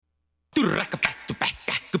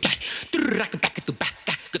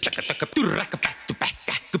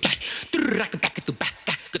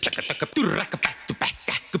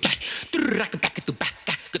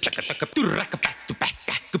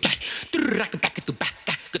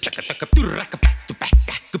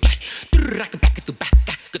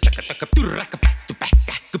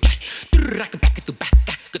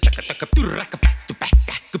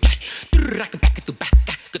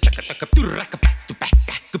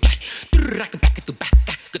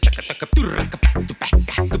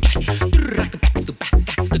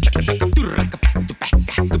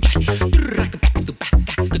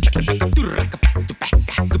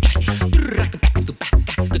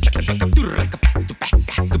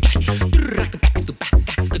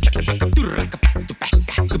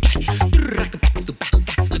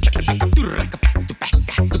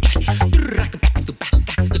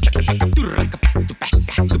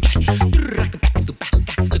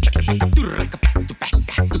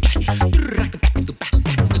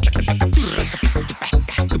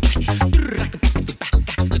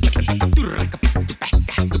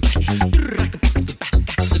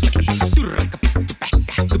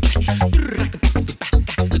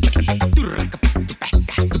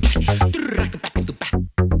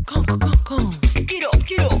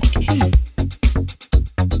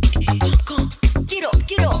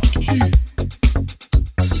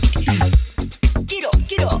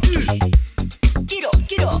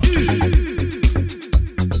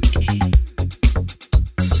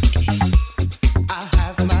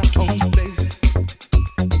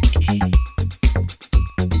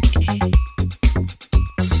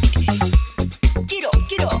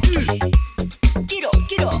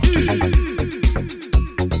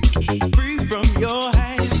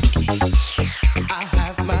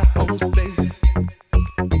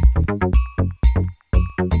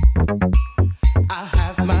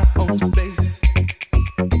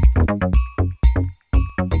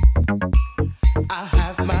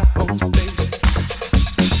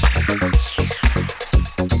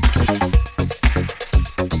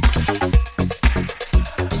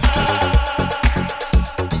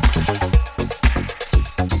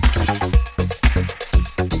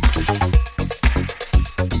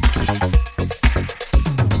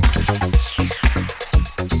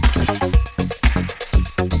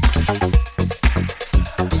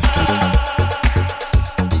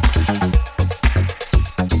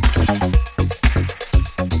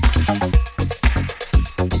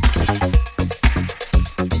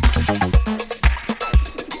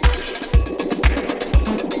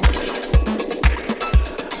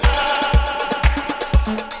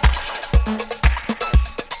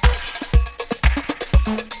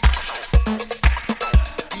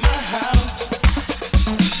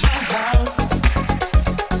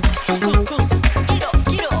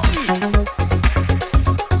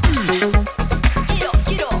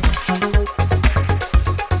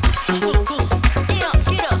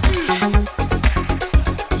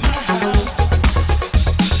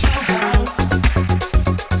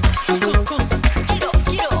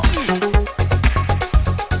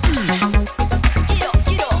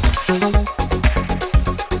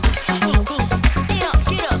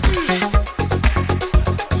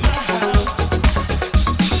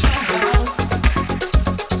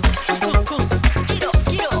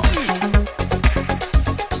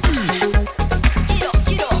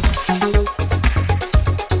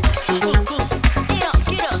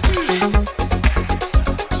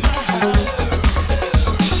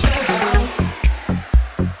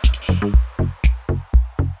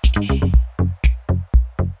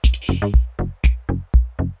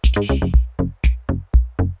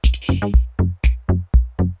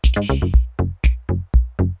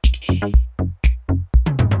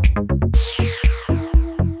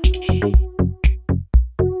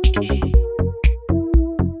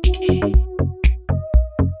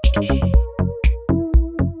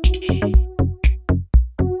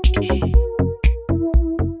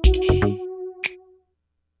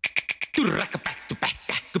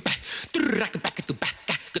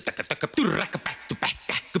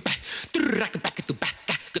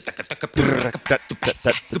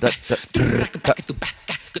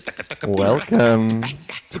Welcome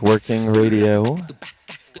to Working Radio.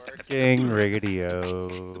 Working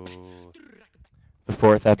Radio. The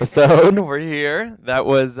fourth episode. We're here. That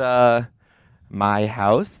was My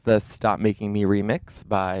House, the Stop Making Me remix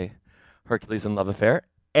by Hercules and Love Affair.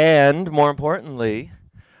 And more importantly,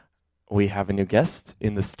 we have a new guest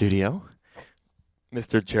in the studio,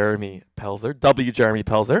 Mr. Jeremy Pelzer, W. Jeremy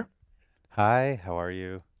Pelzer. Hi, how are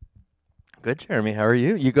you? Good, Jeremy. How are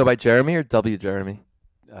you? You go by Jeremy or W. Jeremy?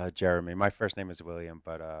 Jeremy. My first name is William,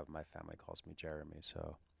 but my family calls me Jeremy,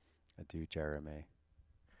 so I do Jeremy.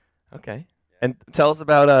 Okay. And tell us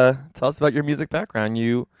about your music background.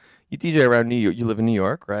 You DJ around New York. You live in New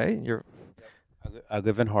York, right? You're I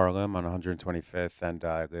live in Harlem on 125th, and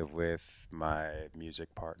I live with my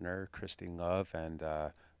music partner, Christine Love, and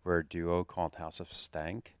we're a duo called House of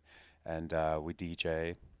Stank, and we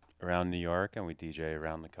DJ around New York, and we DJ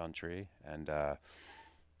around the country, and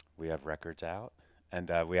we have records out,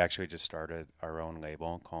 and we actually just started our own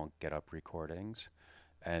label called Get Up Recordings,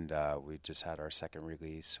 and we just had our second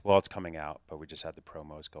release. Well, it's coming out, but we just had the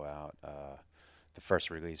promos go out. The first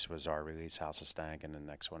release was our release, House of Stank, and the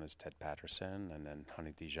next one is Ted Patterson, and then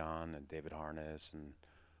Honey Dijon and David Harness, and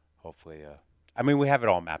hopefully, I mean, we have it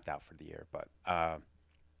all mapped out for the year, but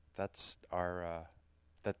that's our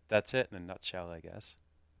that's it in a nutshell, I guess.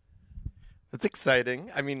 That's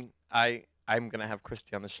exciting. I mean, I'm gonna have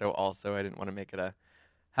Christy on the show also. I didn't want to make it a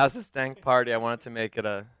House of Stank party. I wanted to make it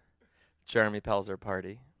a Jeremy Pelzer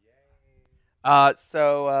party.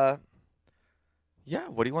 Yeah,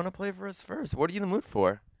 what do you want to play for us first? What are you in the mood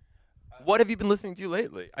for? What have you been listening to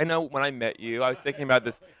lately? I know when I met you, I was thinking about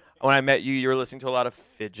this. When I met you, you were listening to a lot of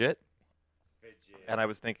Fidget. And I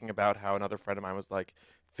was thinking about how another friend of mine was like,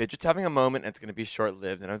 Fidget's having a moment and it's going to be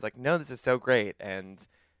short-lived. And I was like, no, this is so great. And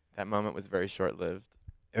that moment was very short-lived.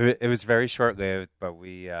 It was very short-lived, but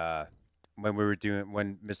when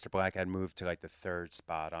Mr. Black had moved to like the third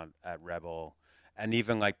spot at Rebel, and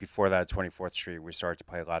even like before that, 24th Street, we started to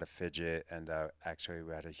play a lot of Fidget, and actually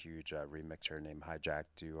we had a huge remixer named Hijack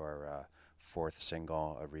do our fourth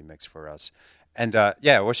single, a remix for us. And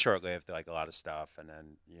yeah, it was short-lived, like a lot of stuff, and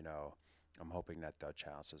then, I'm hoping that Dutch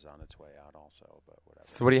House is on its way out also, but whatever.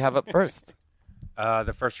 So what do you have up first?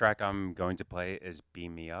 The first track I'm going to play is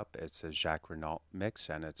Beam Me Up. It's a Jacques Renault mix,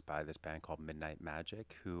 and it's by this band called Midnight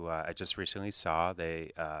Magic, who I just recently saw.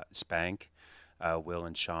 They Spank, Will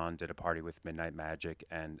and Sean did a party with Midnight Magic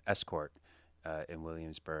and Escort in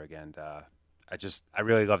Williamsburg, and I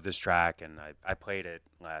really love this track, and I played it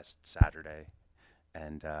last Saturday.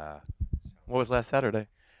 And what was last Saturday?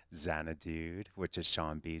 Xanadu, which is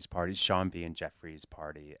Sean B's party, Sean B and Jeffrey's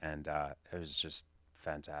party, and it was just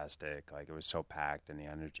fantastic. Like, it was so packed, and the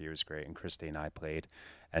energy was great. And Christy and I played,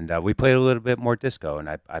 and we played a little bit more disco, and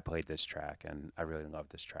I played this track, and I really love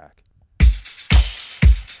this track.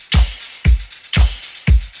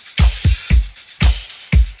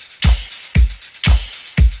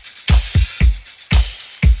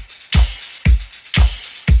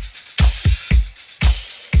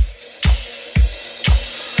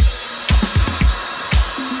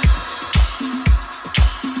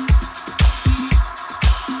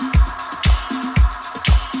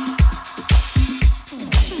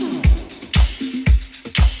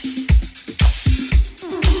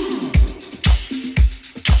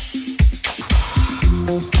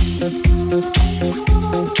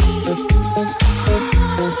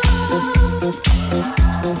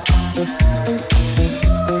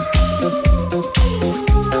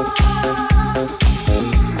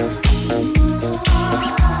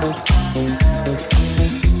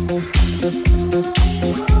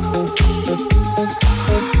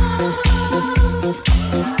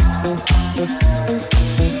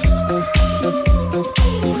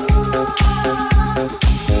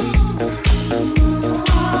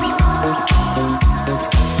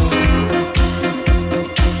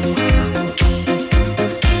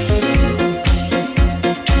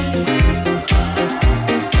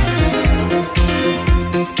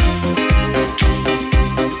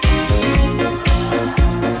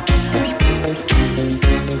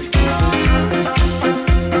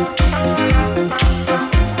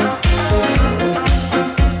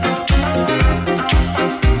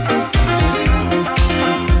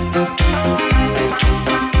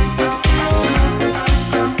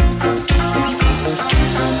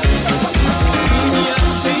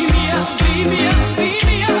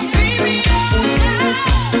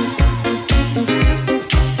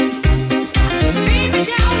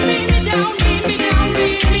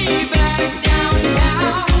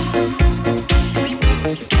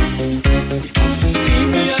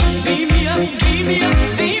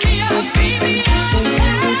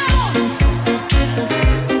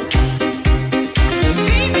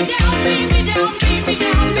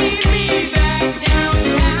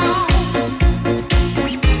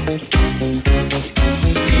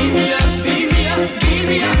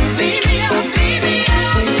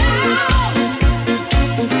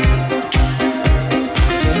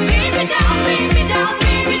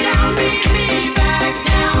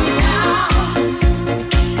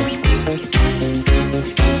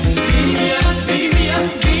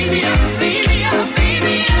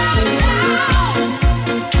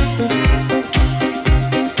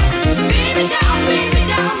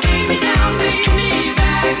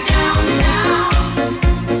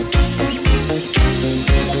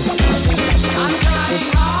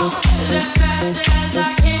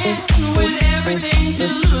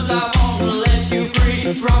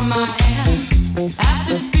 At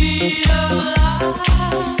the speed of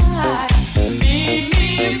light, beam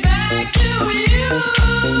me back to you.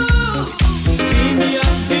 Beam me up,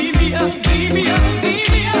 beam me up, beam me up, beam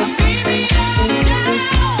me up, beam me up,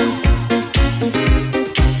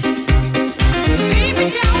 beam me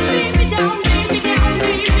down, beam me down, beam me down,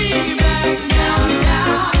 beam me back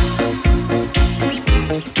downtown.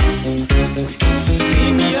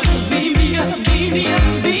 Beam me up, beam me up, beam me up,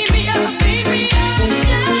 beam me up, beam me up,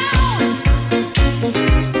 down.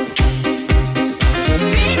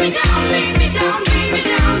 Beam me down, beam me down, beam me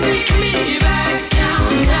down, beam me back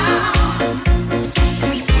downtown.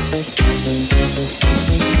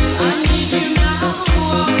 I need you now,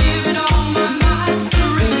 I'll give it all my might.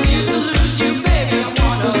 Refuse to lose you, baby, I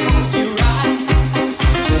wanna hold you right.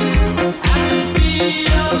 At the speed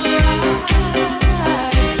of light,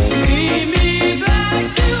 beam me back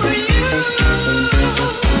to you.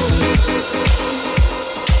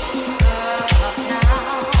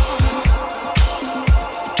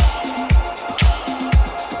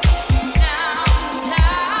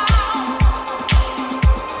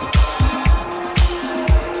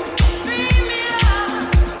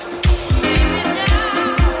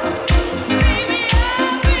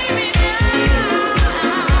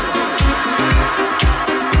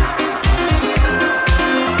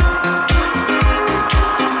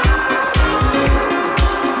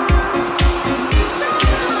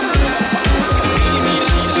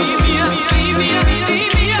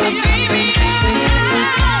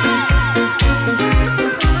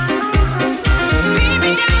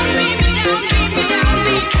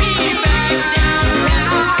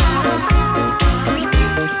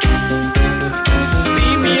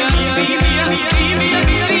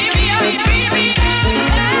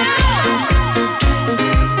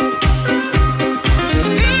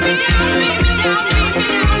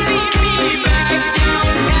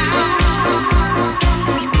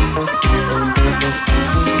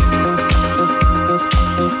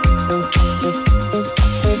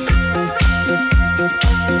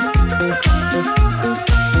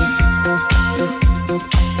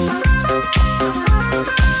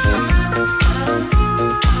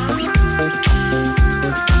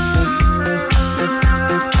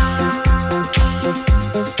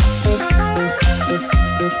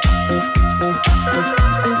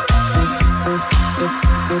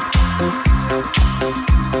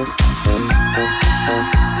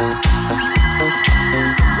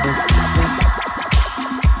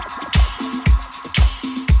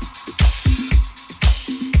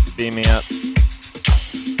 Beam me up.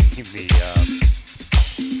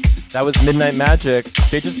 That was Midnight Magic.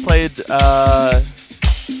 They just played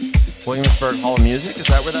Williamsburg Hall of Music. Is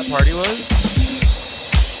that where that party was?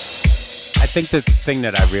 I think the thing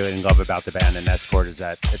that I really love about the band and Escort is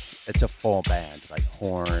that it's a full band, like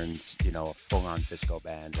horns, you know, a full-on disco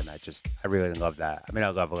band, and I really love that. I mean, I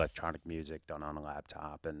love electronic music done on a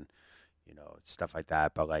laptop and, you know, stuff like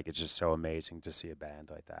that, but like it's just so amazing to see a band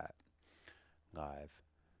like that live.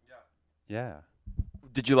 Yeah.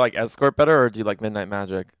 Did you like Escort better, or do you like Midnight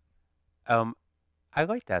Magic? I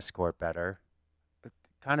liked Escort better.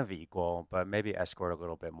 Kind of equal, but maybe Escort a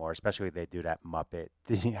little bit more, especially they do that Muppet.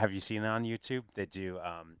 Have you seen it on YouTube? They do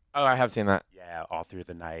Oh, I have seen that. yeah, all through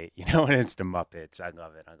the night, you know, and it's the Muppets. I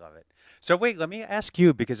love it. So wait, let me ask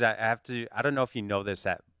you, because I have to, I don't know if you know this,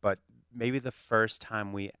 but maybe the first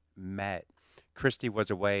time we met, Christy was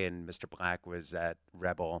away and Mr. Black was at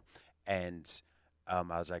Rebel, and I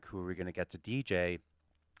was like, who are we going to get to DJ?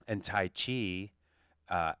 And Tai Chi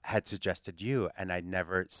had suggested you, and I'd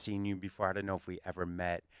never seen you before. I don't know if we ever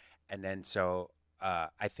met. And then so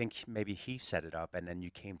I think maybe he set it up, and then you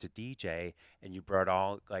came to DJ, and you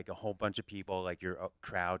brought like a whole bunch of people, like your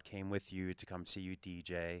crowd came with you to come see you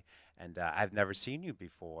DJ. And I've never seen you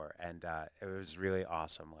before, and it was really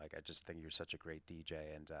awesome. Like, I just think you're such a great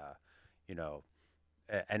DJ, and you know.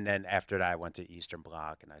 And then after that, I went to Eastern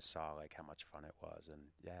Bloc, and I saw like how much fun it was, and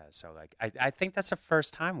yeah. So like, I think that's the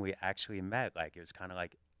first time we actually met. Like, it was kind of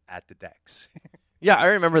like at the decks. Yeah, I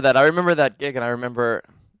remember that. I remember that gig, and I remember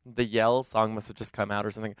the Yell song must have just come out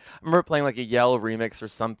or something. I remember playing like a Yell remix or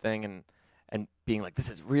something, and being like, "This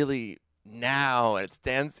is really now, and it's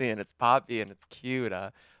dancey, and it's poppy, and it's cute."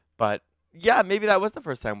 But yeah, maybe that was the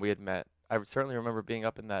first time we had met. I certainly remember being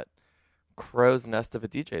up in that crow's nest of a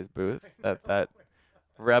DJ's booth at that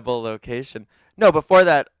Rebel location. No, before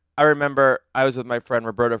that, I remember I was with my friend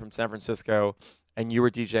Roberto from San Francisco, and you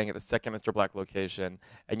were DJing at the second Mr. Black location,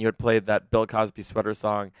 and you had played that Bill Cosby Sweater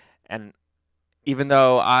song. And even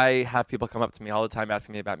though I have people come up to me all the time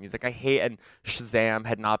asking me about music, I hate, and Shazam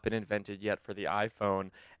had not been invented yet for the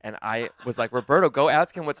iPhone, and I was like, Roberto, go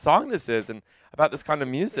ask him what song this is and about this kind of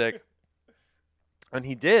music. And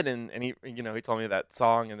he did, and he he told me that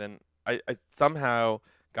song, and then I somehow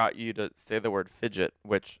got you to say the word fidget,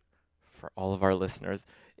 which for all of our listeners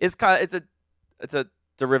is it's a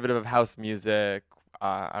derivative of house music.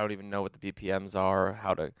 I don't even know what the BPMs are or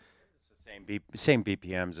how to. It's the same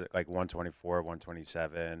BPMs, like 124,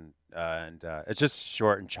 127, and it's just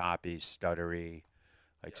short and choppy, stuttery.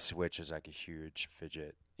 Like Switch is like a huge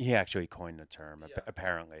fidget. He actually coined the term,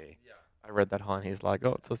 apparently. I read that on. He's like,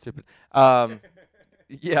 oh, it's so stupid.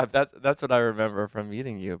 Yeah, that's what I remember from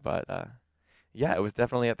meeting you. But yeah, it was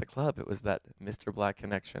definitely at the club. It was that Mr. Black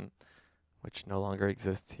connection, which no longer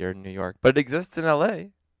exists here in New York, but it exists in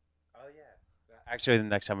L.A. Oh yeah. Actually, the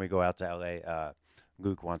next time we go out to L.A.,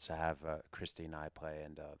 Luke wants to have Christy and I play,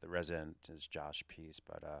 and the resident is Josh Peace.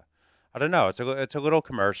 But I don't know. It's a little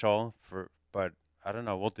commercial but I don't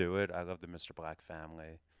know. We'll do it. I love the Mr. Black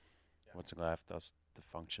family. What's left? Us, the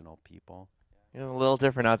functional people. A little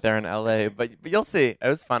different out there in L.A., but you'll see. It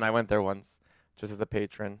was fun. I went there once, just as a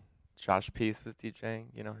patron. Josh Peace was DJing.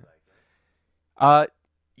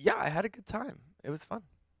 Yeah, I had a good time. It was fun.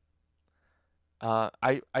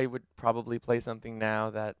 I would probably play something now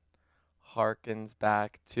that harkens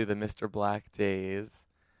back to the Mr. Black days.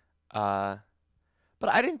 But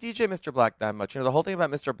I didn't DJ Mr. Black that much. The whole thing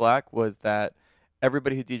about Mr. Black was that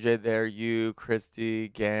everybody who DJ'd there, you, Christy,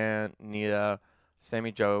 Gant, Nita,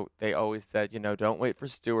 Sammy Joe, they always said, don't wait for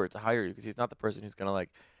Stuart to hire you because he's not the person who's going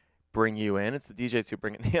to, bring you in. It's the DJs who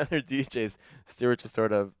bring in the other DJs. Stuart just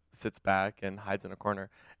sort of sits back and hides in a corner.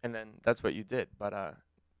 And then that's what you did. But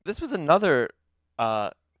this was another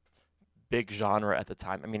big genre at the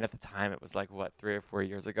time. I mean, at the time, it was 3 or 4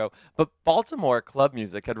 years ago. But Baltimore club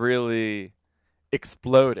music had really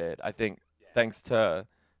exploded, I think, thanks to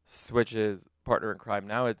Switch's partner in crime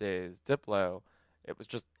nowadays, Diplo. It was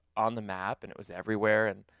just on the map, and it was everywhere.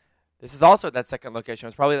 And this is also that second location. It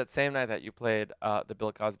was probably that same night that you played the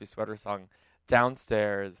Bill Cosby Sweater song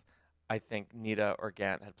downstairs. I think Nita or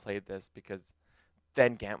Gant had played this because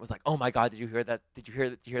then Gant was like, "Oh my God, did you hear that? Did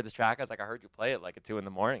you hear this track?" I was like, "I heard you play it at 2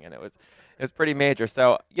 a.m, and it was pretty major."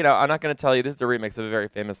 So I'm not going to tell you this is a remix of a very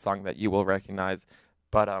famous song that you will recognize,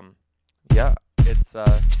 but yeah, it's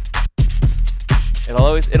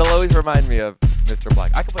it'll always remind me of Mr.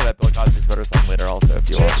 Black. I can play that Bill Cosby Sweater song later also if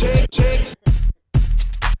you want.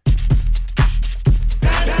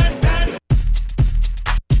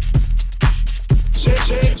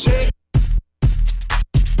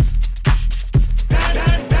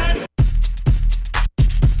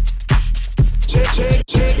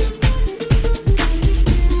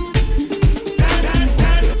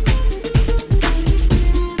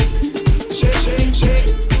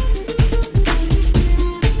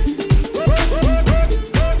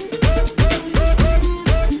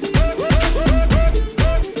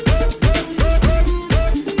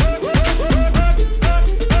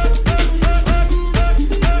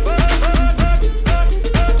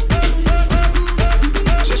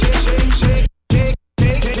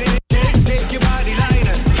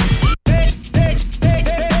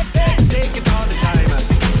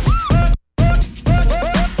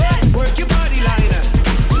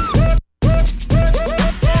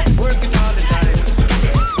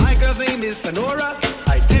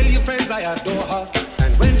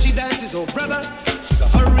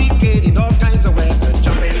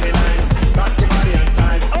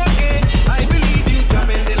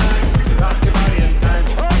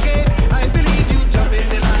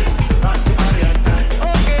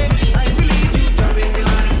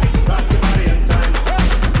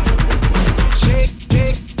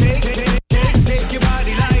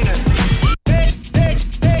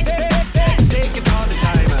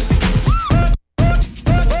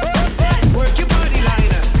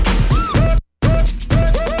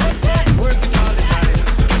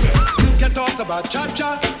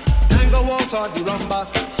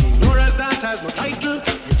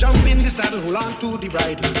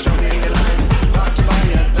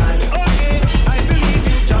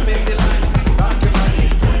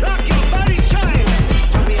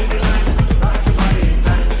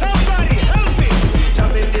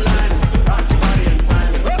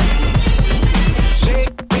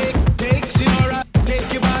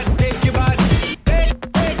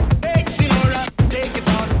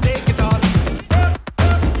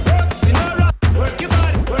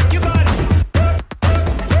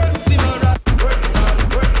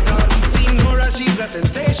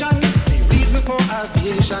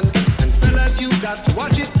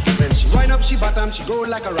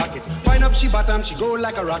 She go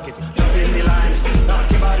like a rocket. Jump in the line, rock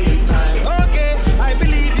your body in time. Okay, I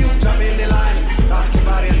believe you. Jump in the line, rock your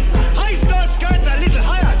body in time. High star skirts a little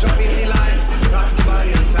higher. Jump in the line, rock your body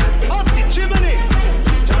in time. Off the chimney.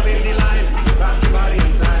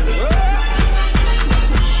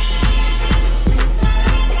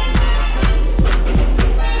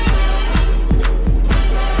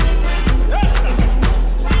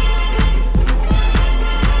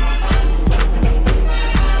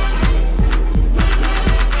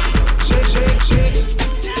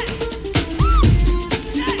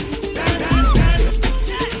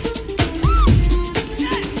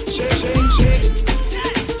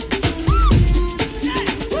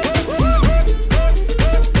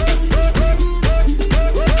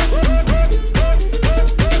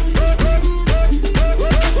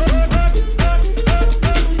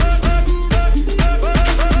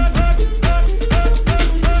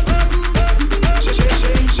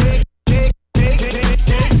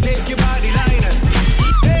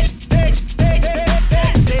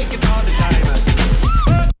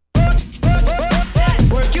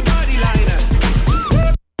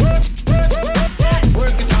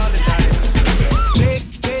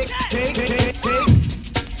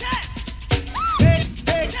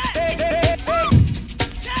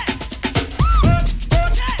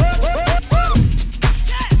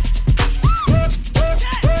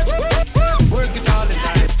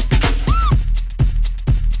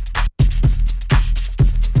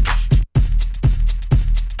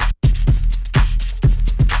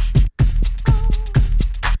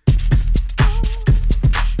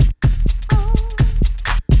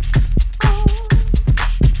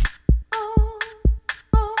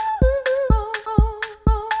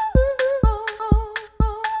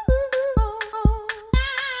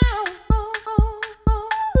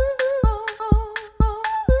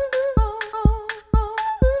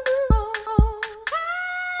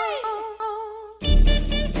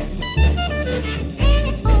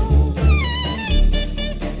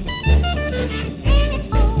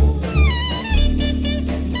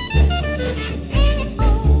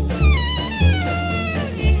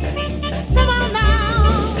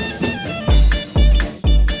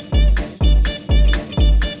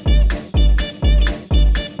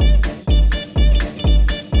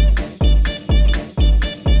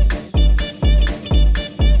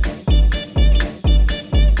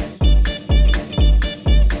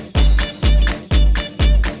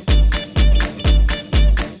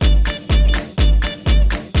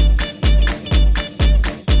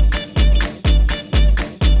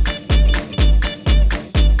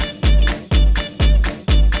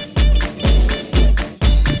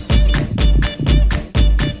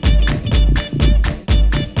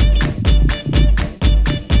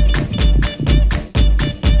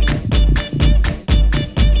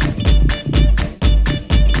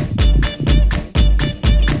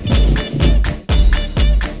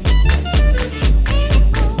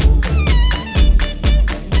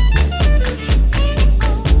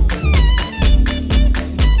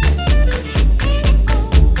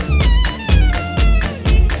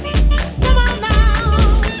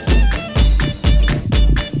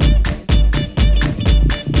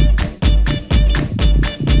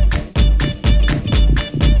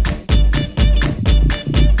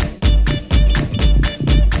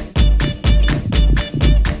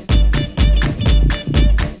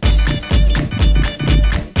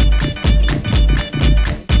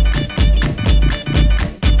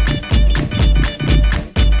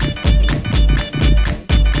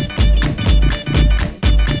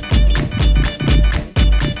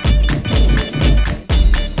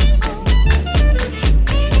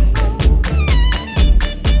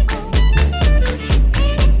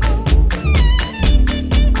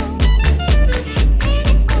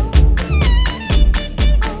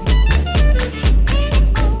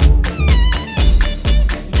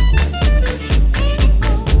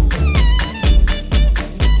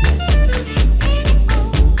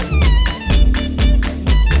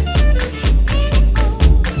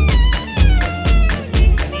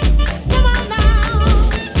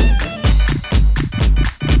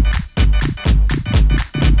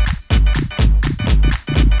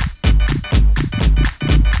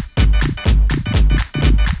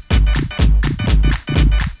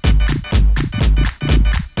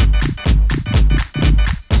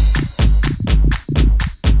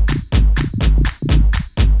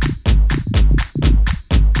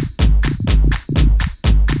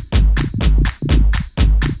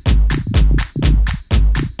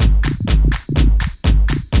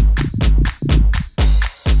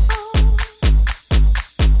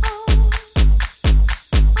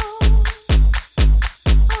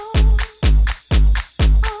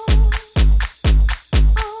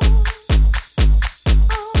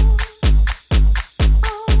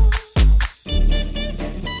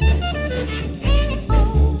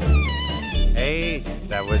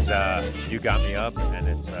 You Got Me Up, and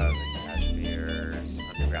it's the Kashmir's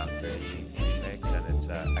Underground Goodie remix, and it's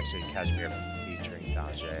actually Kashmir featuring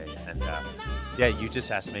Dajay. And yeah, you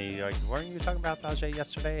just asked me, like, weren't you talking about Dajay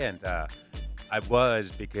yesterday? And I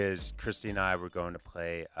was, because Christy and I were going to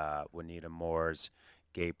play Juanita Moore's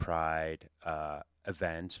Gay Pride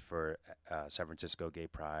event for San Francisco Gay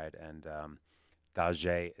Pride, and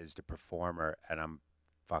Dajay is the performer, and I'm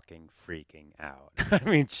fucking freaking out. I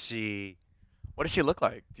mean, What does she look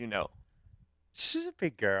like? Do you know? she's a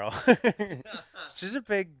big girl. She's a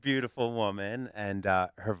big, beautiful woman, and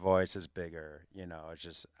her voice is bigger. You know, it's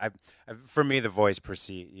just for me, the voice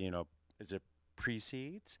precedes. You know, is it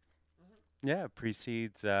precedes? Yeah,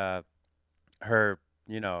 precedes her.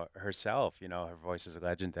 You know, herself. You know, her voice is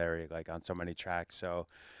legendary, like on so many tracks. So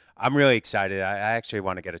I'm really excited. I actually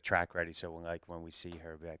want to get a track ready, so when we see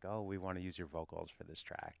her, be like, oh, we want to use your vocals for this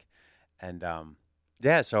track, and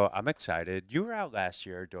yeah. So I'm excited. You were out last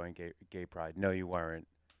year doing Gay Pride. No, you weren't.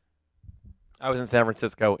 I was in San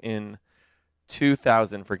Francisco in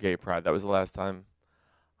 2000 for Gay Pride. That was the last time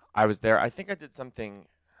I was there. I think I did something.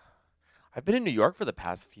 I've been in New York for the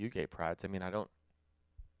past few Gay Prides. I mean, I don't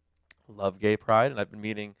love Gay Pride, and I've been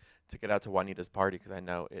meaning to get out to Juanita's party because I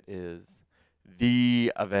know it is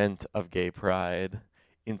the event of Gay Pride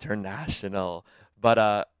International.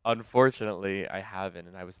 But unfortunately, I haven't,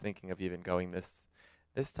 and I was thinking of even going this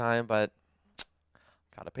time, but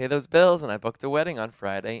gotta pay those bills, and I booked a wedding on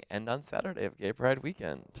Friday and on Saturday of Gay Pride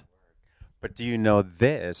weekend. But do you know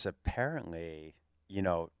this? Apparently, you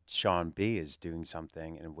know, Sean B is doing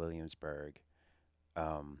something in Williamsburg.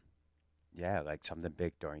 Yeah, like something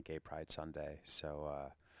big during Gay Pride Sunday. So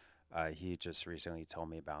he just recently told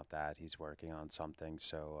me about that. He's working on something.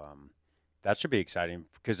 So that should be exciting,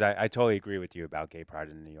 because I totally agree with you about Gay Pride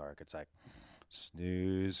in New York. It's like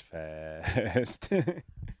snooze fest.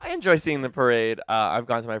 I enjoy seeing the parade. I've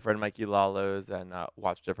gone to my friend Mikey Lalo's and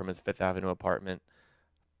watched it from his Fifth Avenue apartment.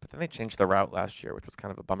 But then they changed the route last year, which was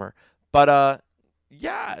kind of a bummer. But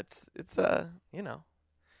yeah, it's you know,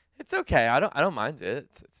 it's okay. I don't mind it.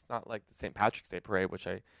 It's not like the St. Patrick's Day parade, which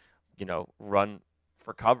I, you know, run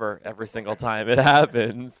for cover every single time it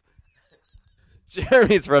happens.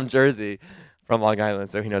 Jeremy's from Jersey, from Long Island,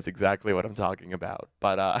 so he knows exactly what I'm talking about.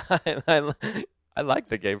 But I like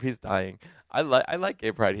the gay. He's dying. I like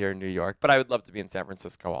Gay Pride here in New York, but I would love to be in San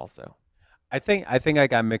Francisco also. I think I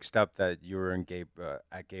got mixed up that you were in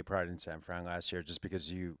at Gay Pride in San Fran last year, just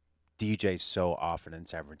because you DJ so often in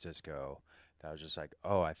San Francisco. That I was just like,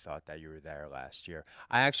 oh, I thought that you were there last year.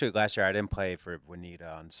 Last year I didn't play for Juanita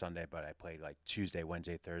on Sunday, but I played like Tuesday,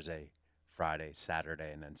 Wednesday, Thursday, Friday,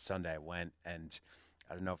 Saturday, and then Sunday I went, and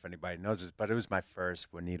I don't know if anybody knows this, but it was my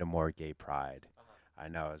first Juanita Moore Gay Pride. I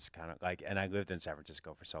know, it's kind of like, and I lived in San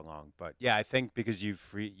Francisco for so long, but yeah, I think because you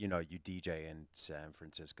DJ in San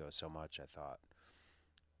Francisco so much, I thought,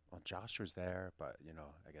 well, Josh was there, but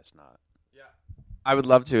I guess not. Yeah, I would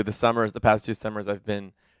love to. The past 2 summers, I've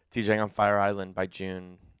been DJing on Fire Island by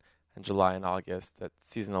June and July and August. That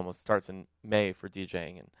season almost starts in May for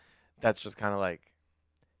DJing, and that's just kind of like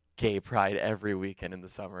Gay Pride every weekend in the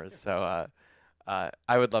summers. So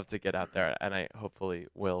I would love to get out there, and I hopefully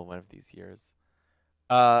will one of these years.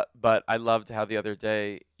 But I loved how the other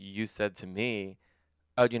day you said to me,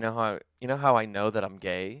 "Oh, you know how I know that I'm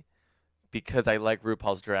gay? Because I like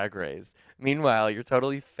RuPaul's Drag Race." Meanwhile, you're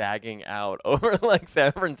totally fagging out over like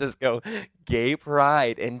San Francisco Gay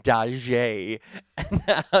Pride and Dajay, and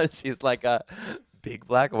now she's like a big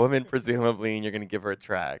black woman, presumably, and you're gonna give her a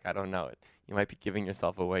track. I don't know. You might be giving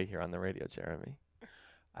yourself away here on the radio, Jeremy.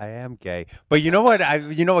 I am gay, but you know what?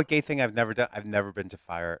 What gay thing I've never done? I've never been to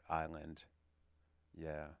Fire Island.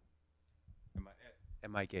 Yeah.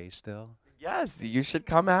 Am I gay still? Yes, you should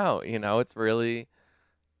come out. It's really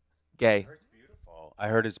gay. I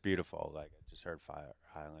heard it's beautiful. Like, I just heard Fire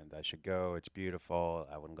Island. I should go. It's beautiful.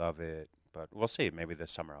 I would love it. But we'll see. Maybe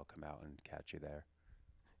this summer I'll come out and catch you there.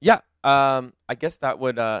 Yeah. I guess that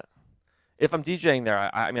would, if I'm DJing there,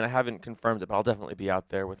 I mean, I haven't confirmed it, but I'll definitely be out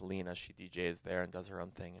there with Lena. She DJs there and does her own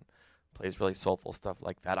thing and plays really soulful stuff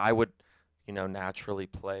like that. I would, naturally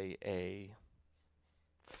play a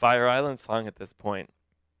Fire Island song at this point.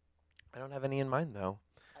 I don't have any in mind, though.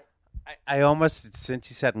 I almost, since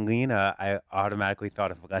you said Lena, I automatically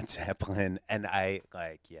thought of Led Zeppelin, and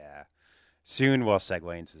soon we'll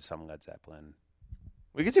segue into some Led Zeppelin.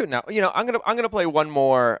 We could do it now. I'm gonna play one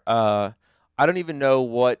more. I don't even know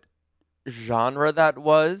what genre that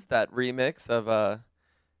was. That remix of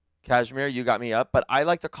Kashmir, You Got Me Up, but I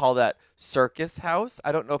like to call that Circus House.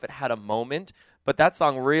 I don't know if it had a moment, but that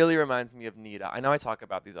song really reminds me of Nita. I know I talk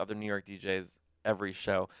about these other New York DJs every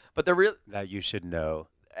show, but they're that you should know.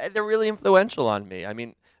 They're really influential on me. I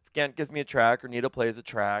mean, Gant gives me a track or Nita plays a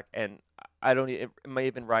track, and I don't. It may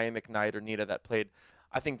have been Ryan McKnight or Nita that played.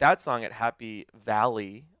 I think that song at Happy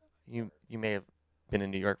Valley. You may have been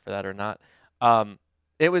in New York for that or not.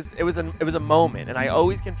 It was a moment, and I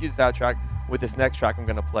always confuse that track with this next track I'm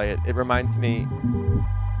going to play. It reminds me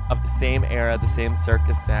of the same era, the same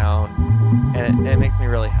circus sound, and it makes me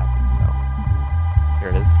really happy. So here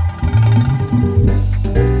it is. Blues.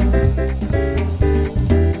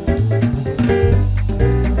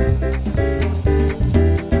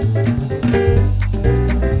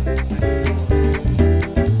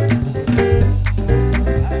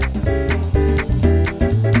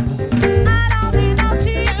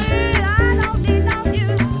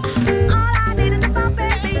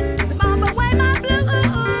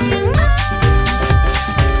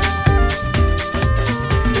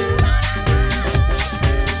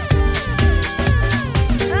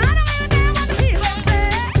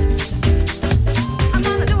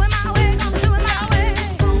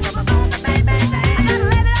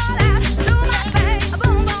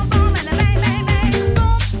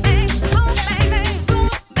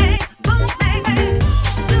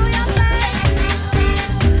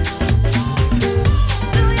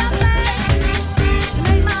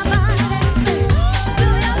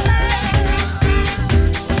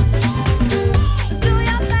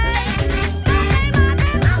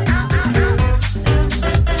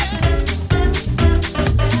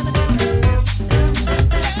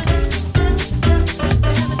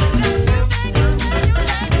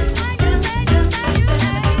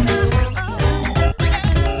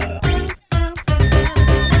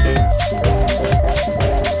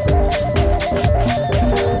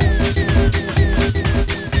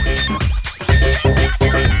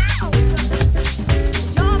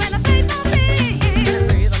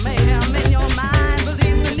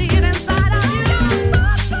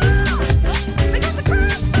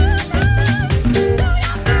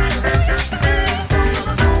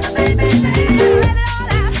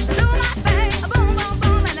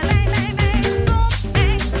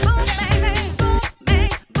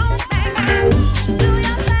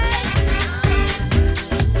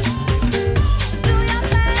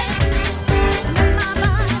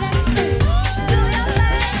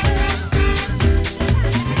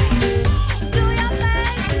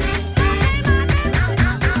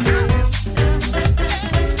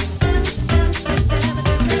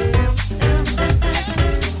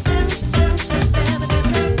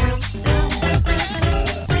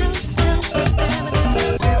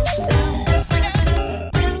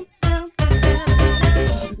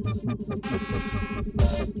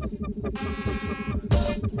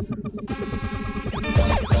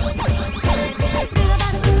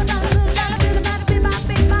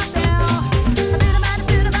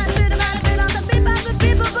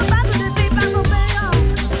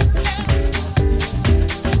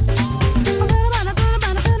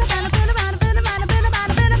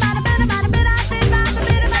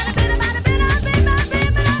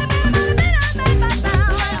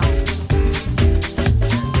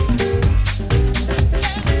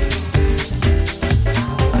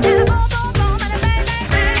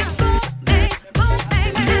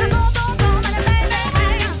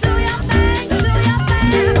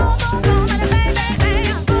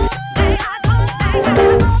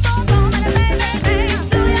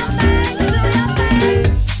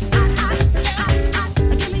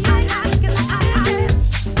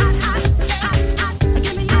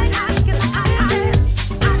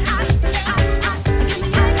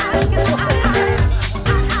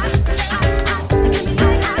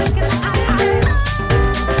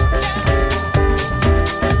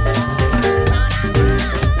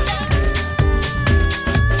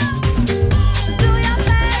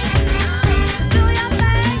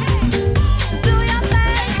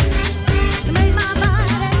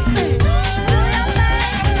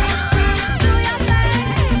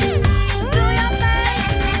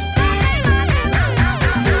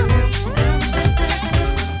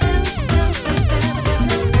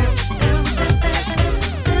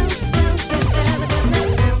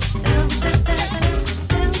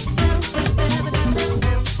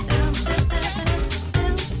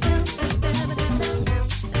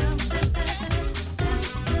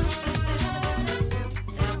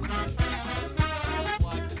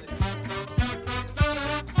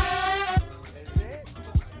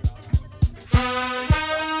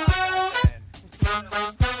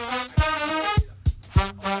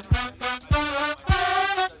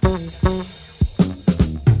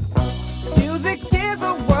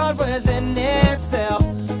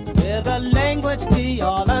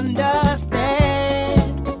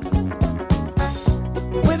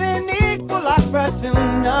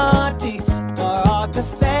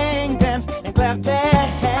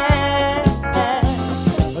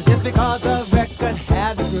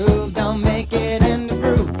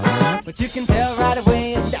 But you can tell right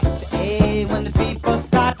away left to A when the people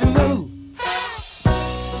start to move.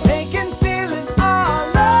 They can feel it all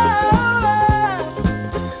over.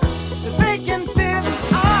 They can feel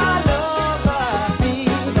it all over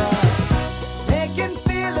people. They can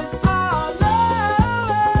feel it all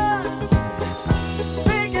over.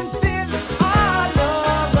 They can feel it all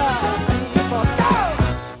over people. Go!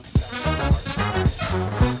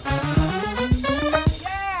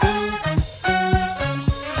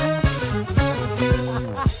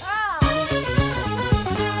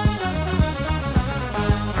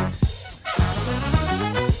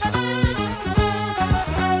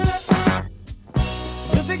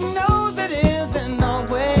 Music knows it is and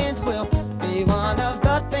always will be one of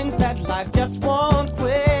the things that life just won't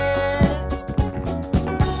quit.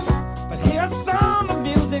 But here's some of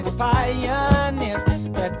music's pioneers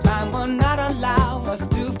that time will not allow us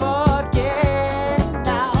to forget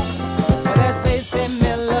now. Well, there's Basie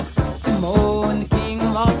Miller, Timo, and the king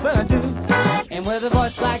of all Surdu. And with a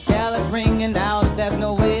voice like Alice ringing out, there's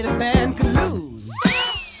no way the band could lose.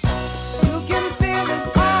 You can feel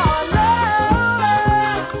it all over.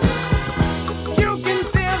 You can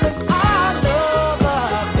feel it all over,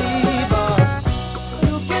 people.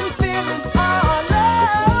 You can feel it all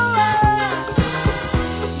over.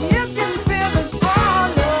 You can feel it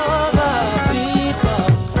all over, people.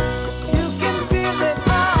 You can feel it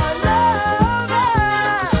all over.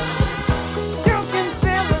 You can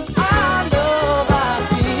feel it all over,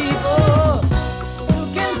 people. You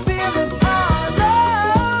can feel it all over.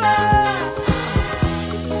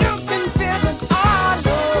 You can feel it all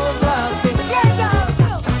over, people. Yeah, go!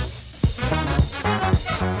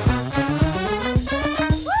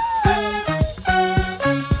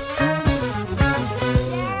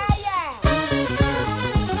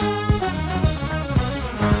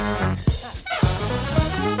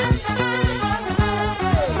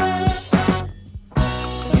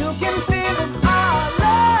 You can feel it all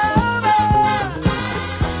over.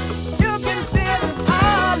 You can feel it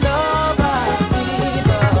all over,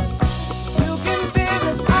 people. You can feel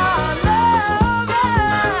it all over.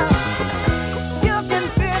 You can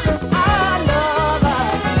feel it all over,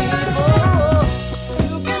 people.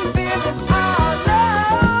 You can feel it all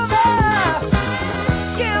over.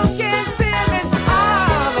 You can feel it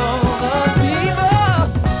all over, people.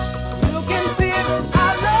 You can feel it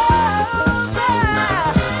all over.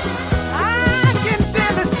 I can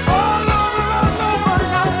feel it all over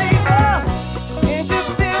now, people. Can't you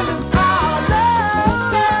feel it all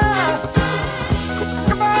over?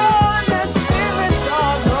 Come on, let's feel it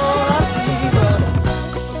all over, people.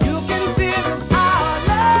 You can feel it all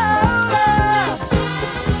over.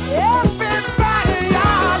 Everybody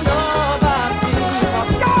all over, people.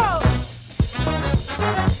 Go!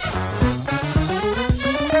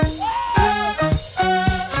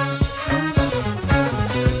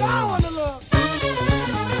 I wanna look.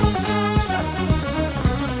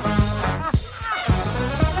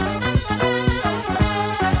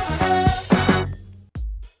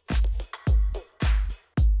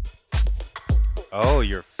 Oh,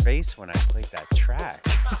 your face when I played that track.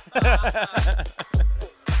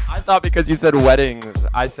 I thought because you said weddings,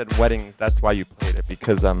 I said weddings. That's why you played it,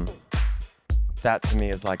 because that to me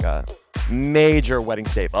is like a major wedding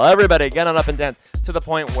staple. Everybody get on up and dance, to the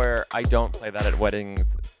point where I don't play that at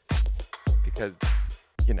weddings because,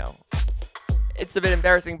 you know, it's a bit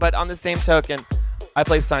embarrassing. But on the same token, I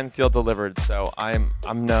play Signed, Sealed, Delivered, so I'm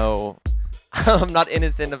no I'm not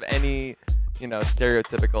innocent of any, you know,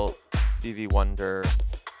 stereotypical Stevie Wonder.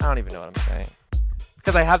 I don't even know what I'm saying,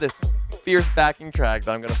 because I have this fierce backing track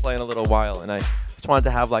that I'm gonna play in a little while, and I just wanted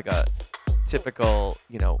to have like a typical,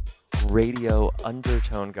 you know, radio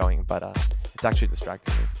undertone going, but it's actually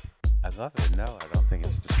distracting me. I love it. No, I don't think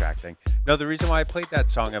it's distracting. No, the reason why I played that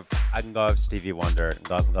song of I love Stevie Wonder,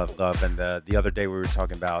 love, and the other day we were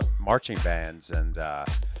talking about marching bands, and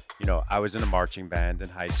you know, I was in a marching band in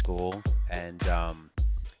high school, and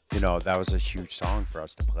you know, that was a huge song for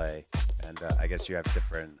us to play, and I guess you have a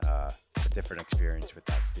different experience with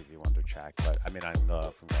that Stevie Wonder track, but I mean, I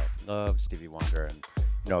love Stevie Wonder, and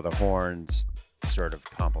you know, the horns sort of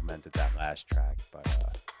complemented that last track, but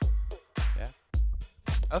yeah.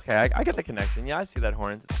 Okay, I get the connection. Yeah, I see that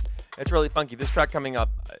horns. It's really funky. This track coming up,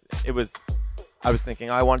 I was thinking,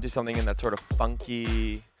 I want to do something in that sort of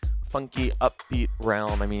funky, upbeat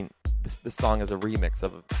realm. I mean, this song is a remix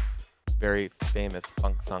of a very famous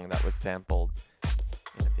funk song that was sampled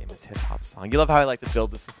in a famous hip hop song. You love how I like to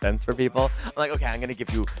build the suspense for people? I'm like, okay, I'm gonna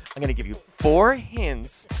give you 4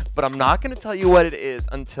 hints, but I'm not gonna tell you what it is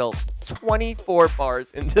until 24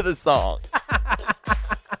 bars into the song.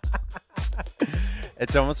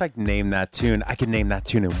 It's almost like name that tune. I can name that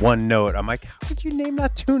tune in one note. I'm like, how could you name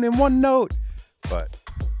that tune in one note? But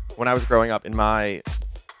When I was growing up in my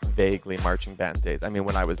vaguely marching band days, I mean,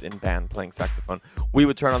 when I was in band playing saxophone, we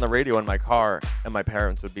would turn on the radio in my car, and my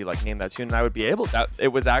parents would be like, "Name that tune," and I would be able. It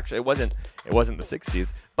wasn't the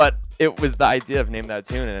 '60s, but it was the idea of name that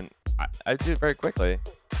tune, and I did it very quickly.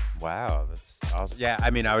 wow, that's awesome. Yeah, I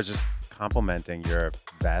mean, I was just complimenting your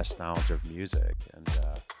vast knowledge of music, and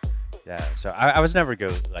yeah. So I was never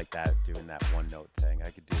good like that, doing that one note thing. I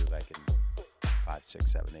could do like in 5,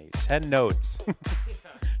 6, 7, 8, 10 notes.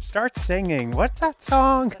 Start singing. What's that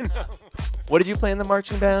song? What did you play in the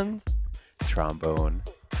marching bands? Trombone.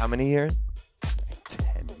 How many years?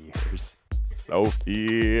 10 years. So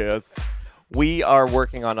fierce. We are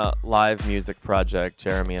working on a live music project,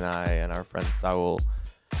 Jeremy and I, and our friend Saul,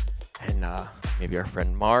 and maybe our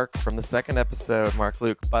friend Mark from the second episode, Mark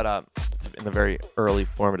Luke. But it's in the very early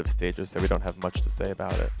formative stages, so we don't have much to say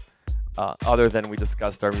about it. Other than we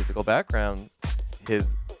discussed our musical backgrounds,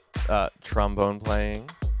 his trombone playing,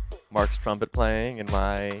 Mark's trumpet playing, and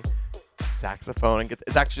my saxophone. And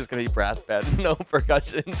it's actually just going to be brass band, no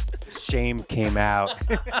percussion. Shame came out.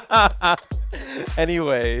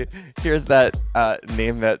 Anyway, here's that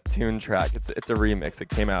Name That Tune track. It's a remix. It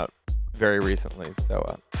came out very recently,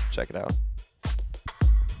 so check it out.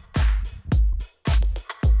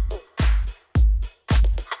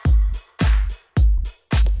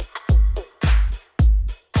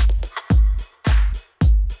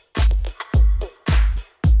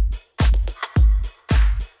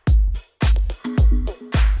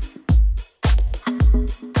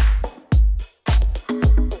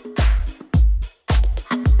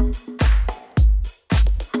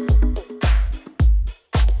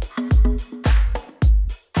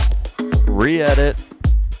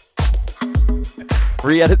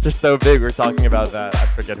 Re-edits are so big. We're talking about that. I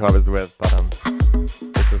forget who I was with, but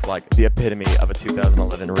this is like the epitome of a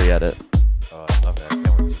 2011 re-edit. Oh, I love that. I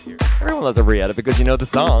can't wait to hear. Everyone loves a re-edit because you know the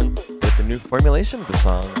song, but it's a new formulation of the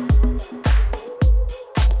song.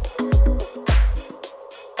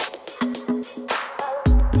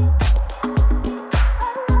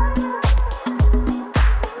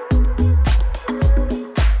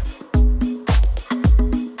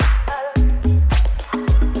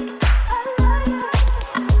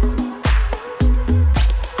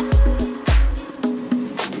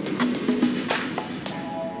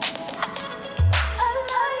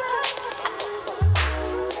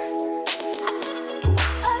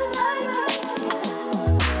 I like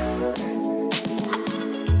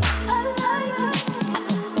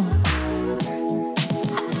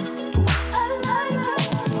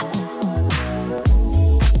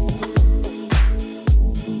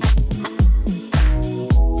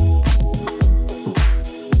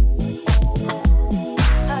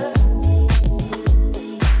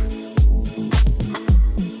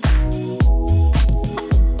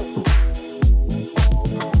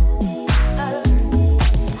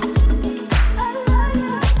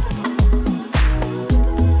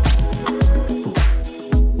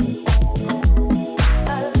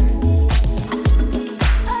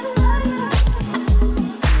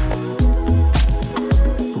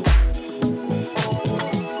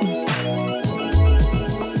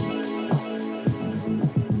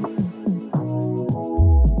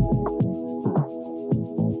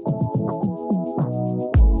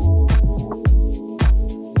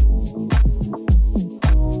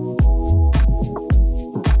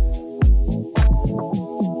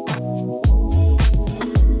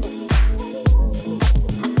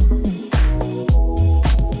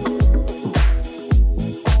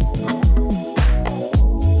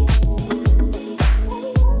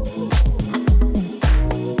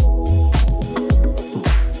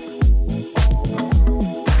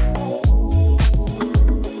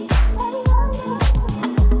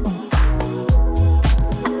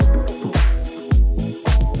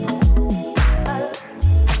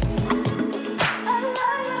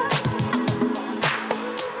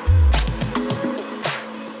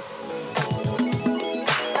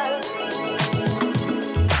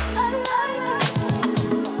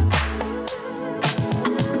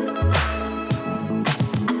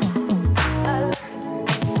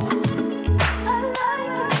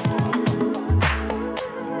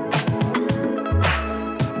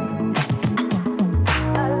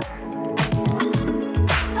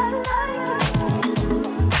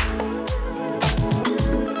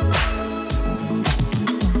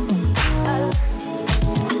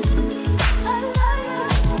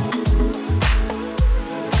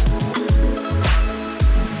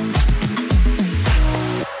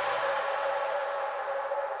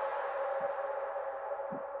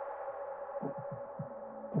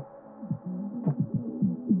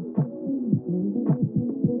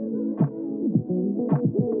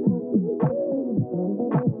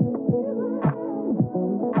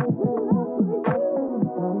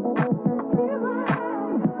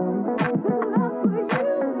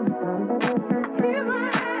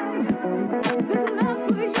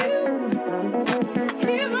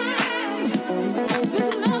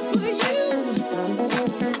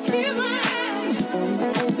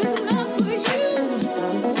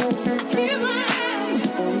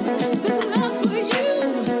This love's for you,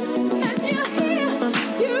 and you're here,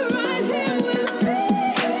 you're right here with me.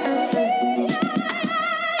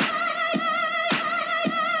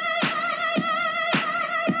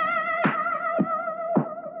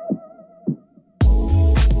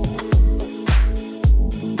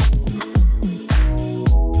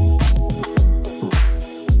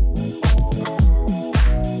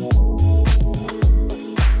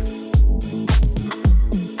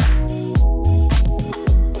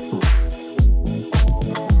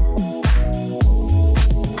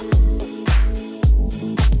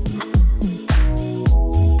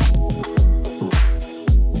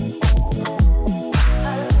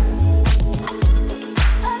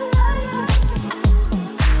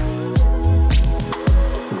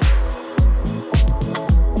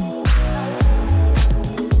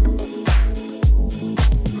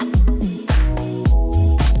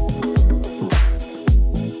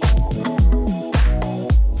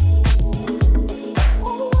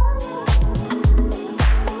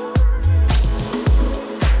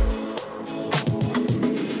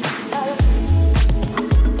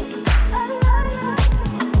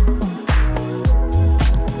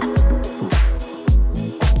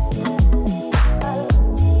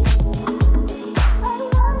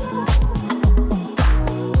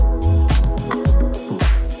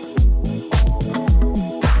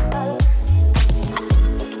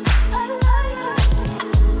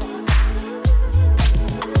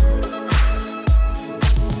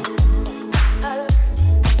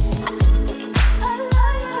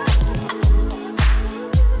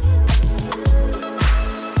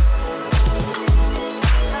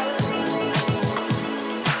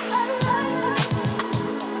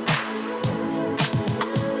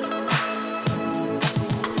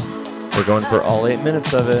 We're going for all 8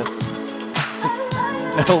 minutes of it.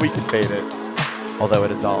 No, we can fade it. Although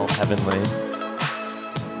it is all heavenly.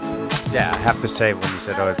 Yeah, I have to say, when you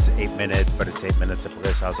said, oh, it's 8 minutes, but it's 8 minutes of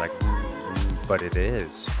bliss, I was like, but it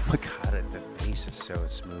is. Oh my God, the bass is so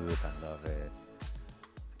smooth. I love it.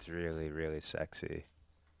 It's really, really sexy.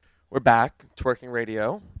 We're back, Twerking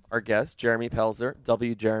Radio. Our guest, Jeremy Pelzer,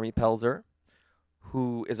 W. Jeremy Pelzer,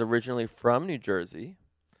 who is originally from New Jersey,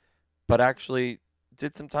 but actually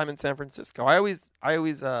did some time in San Francisco. I always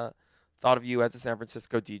thought of you as a San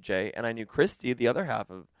Francisco DJ, and I knew Christy, the other half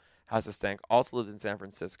of House of Stank, also lived in San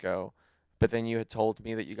Francisco. But then you had told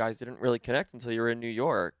me that you guys didn't really connect until you were in New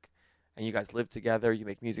York, and you guys live together, you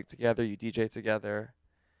make music together, you DJ together.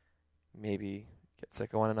 Maybe get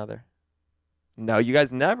sick of one another. No, you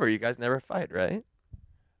guys never fight, right?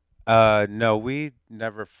 No, we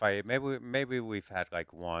never fight. Maybe we've had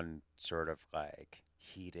like one sort of like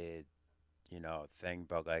heated, thing,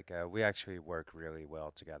 but like we actually work really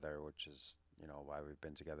well together, which is, why we've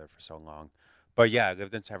been together for so long. But yeah, I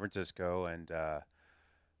lived in San Francisco, and I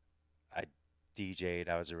DJ'd.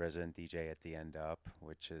 I was a resident DJ at the End Up,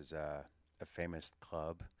 which is a famous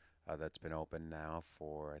club that's been open now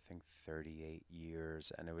for, I think, 38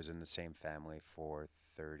 years, and it was in the same family for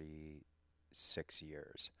 36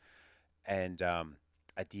 years. And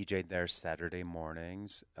I DJ'd there Saturday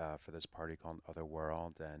mornings for this party called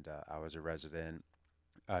Otherworld, and I was a resident.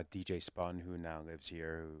 DJ Spun, who now lives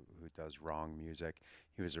here, who does Wrong Music,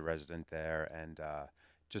 he was a resident there, and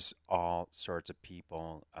just all sorts of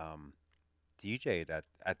people DJ'd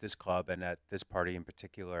at this club and at this party in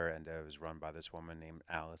particular, and it was run by this woman named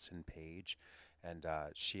Allison Page, and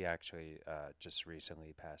she actually just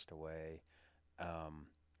recently passed away. But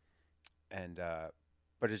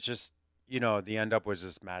it's just, the End Up was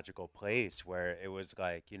this magical place where it was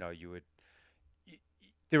like,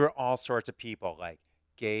 there were all sorts of people, like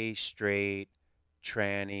gay, straight,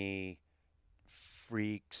 tranny,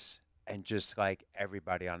 freaks, and just like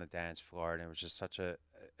everybody on the dance floor. And it was just such an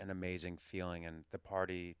amazing feeling. And the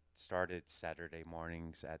party started Saturday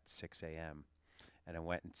mornings at 6 a.m. and it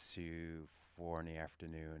went into 4 in the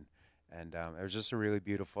afternoon. And it was just a really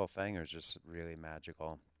beautiful thing. It was just really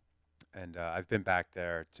magical. And I've been back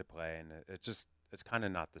there to play, and it's kind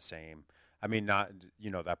of not the same. I mean,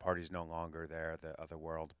 that party's no longer there, the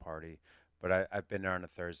Otherworld party. But I've been there on a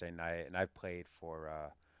Thursday night, and I've played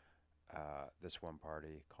for this one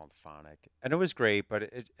party called Phonic. And it was great, but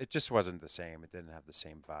it just wasn't the same. It didn't have the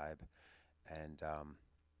same vibe. And,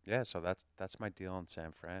 so that's my deal in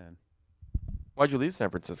San Fran. Why'd you leave San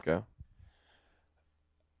Francisco?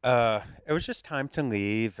 It was just time to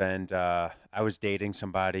leave, and I was dating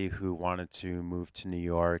somebody who wanted to move to New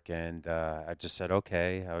York, and I just said,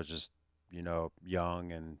 okay. I was just,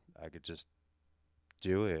 young, and I could just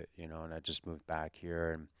do it, and I just moved back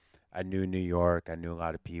here, and I knew New York. I knew a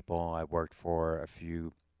lot of people. I worked for a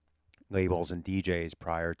few labels and DJs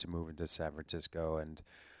prior to moving to San Francisco, and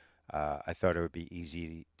I thought it would be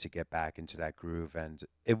easy to get back into that groove, and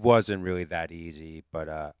it wasn't really that easy. But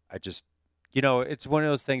I just, it's one of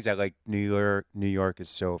those things that like New York. New York is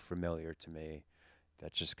so familiar to me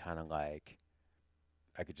that just kind of like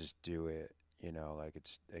I could just do it. Like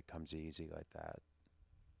it comes easy like that.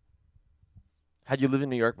 Had you lived in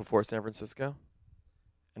New York before San Francisco?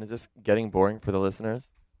 And is this getting boring for the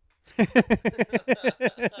listeners?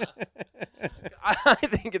 I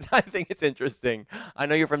think it's interesting. I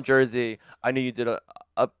know you're from Jersey. I know you did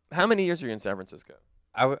how many years were you in San Francisco?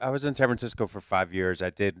 I was in San Francisco for 5 years.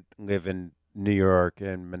 I did live in New York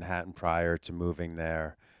and Manhattan prior to moving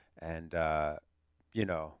there, and I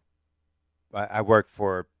worked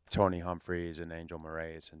for Tony Humphries and Angel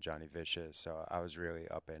Moraes and Johnny Vicious, so I was really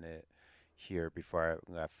up in it here before I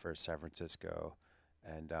left for San Francisco,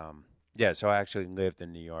 and so I actually lived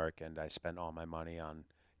in New York, and I spent all my money on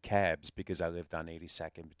cabs because I lived on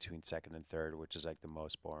 82nd between 2nd and 3rd, which is like the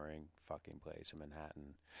most boring fucking place in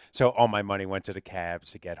Manhattan. So all my money went to the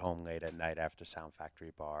cabs to get home late at night after Sound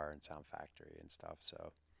Factory Bar and Sound Factory and stuff.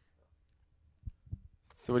 So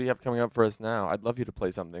what do you have coming up for us now? I'd love you to play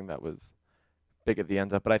something that was big at the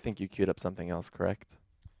end up, but I think you queued up something else, correct?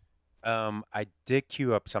 I did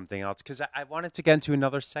queue up something else because I wanted to get into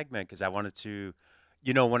another segment because I wanted to,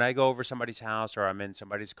 when I go over somebody's house or I'm in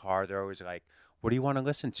somebody's car, they're always like, what do you want to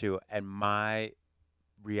listen to? And my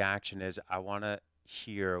reaction is I want to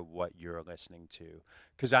hear what you're listening to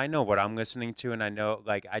because I know what I'm listening to, and I know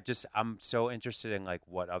like I'm so interested in like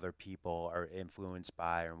what other people are influenced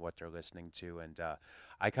by and what they're listening to, and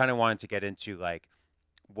I kind of wanted to get into like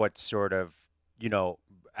what sort of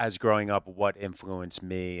as growing up, what influenced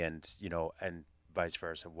me, and and vice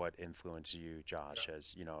versa, what influenced you, Josh,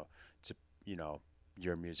 as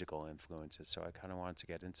your musical influences. So I kind of wanted to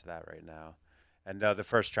get into that right now. And the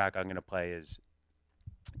first track I'm going to play is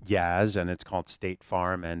Yaz, and it's called State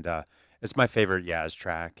Farm, and it's my favorite Yaz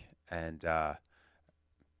track. And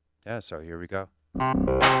so here we go.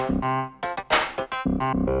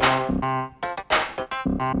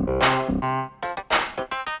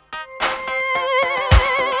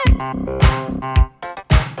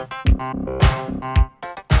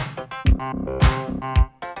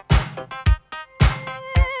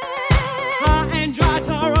 High and dry,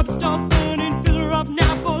 tar up, starts burning. Fill her up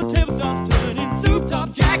now for the table starts turning. Souped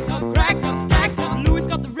up, jacked up, cracked up, stacked up. Louis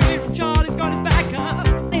got the rear, and Charlie's got his back up.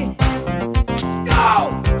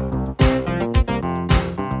 Go!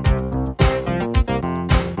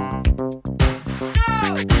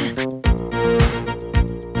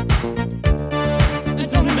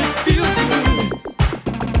 It's only makes feel good.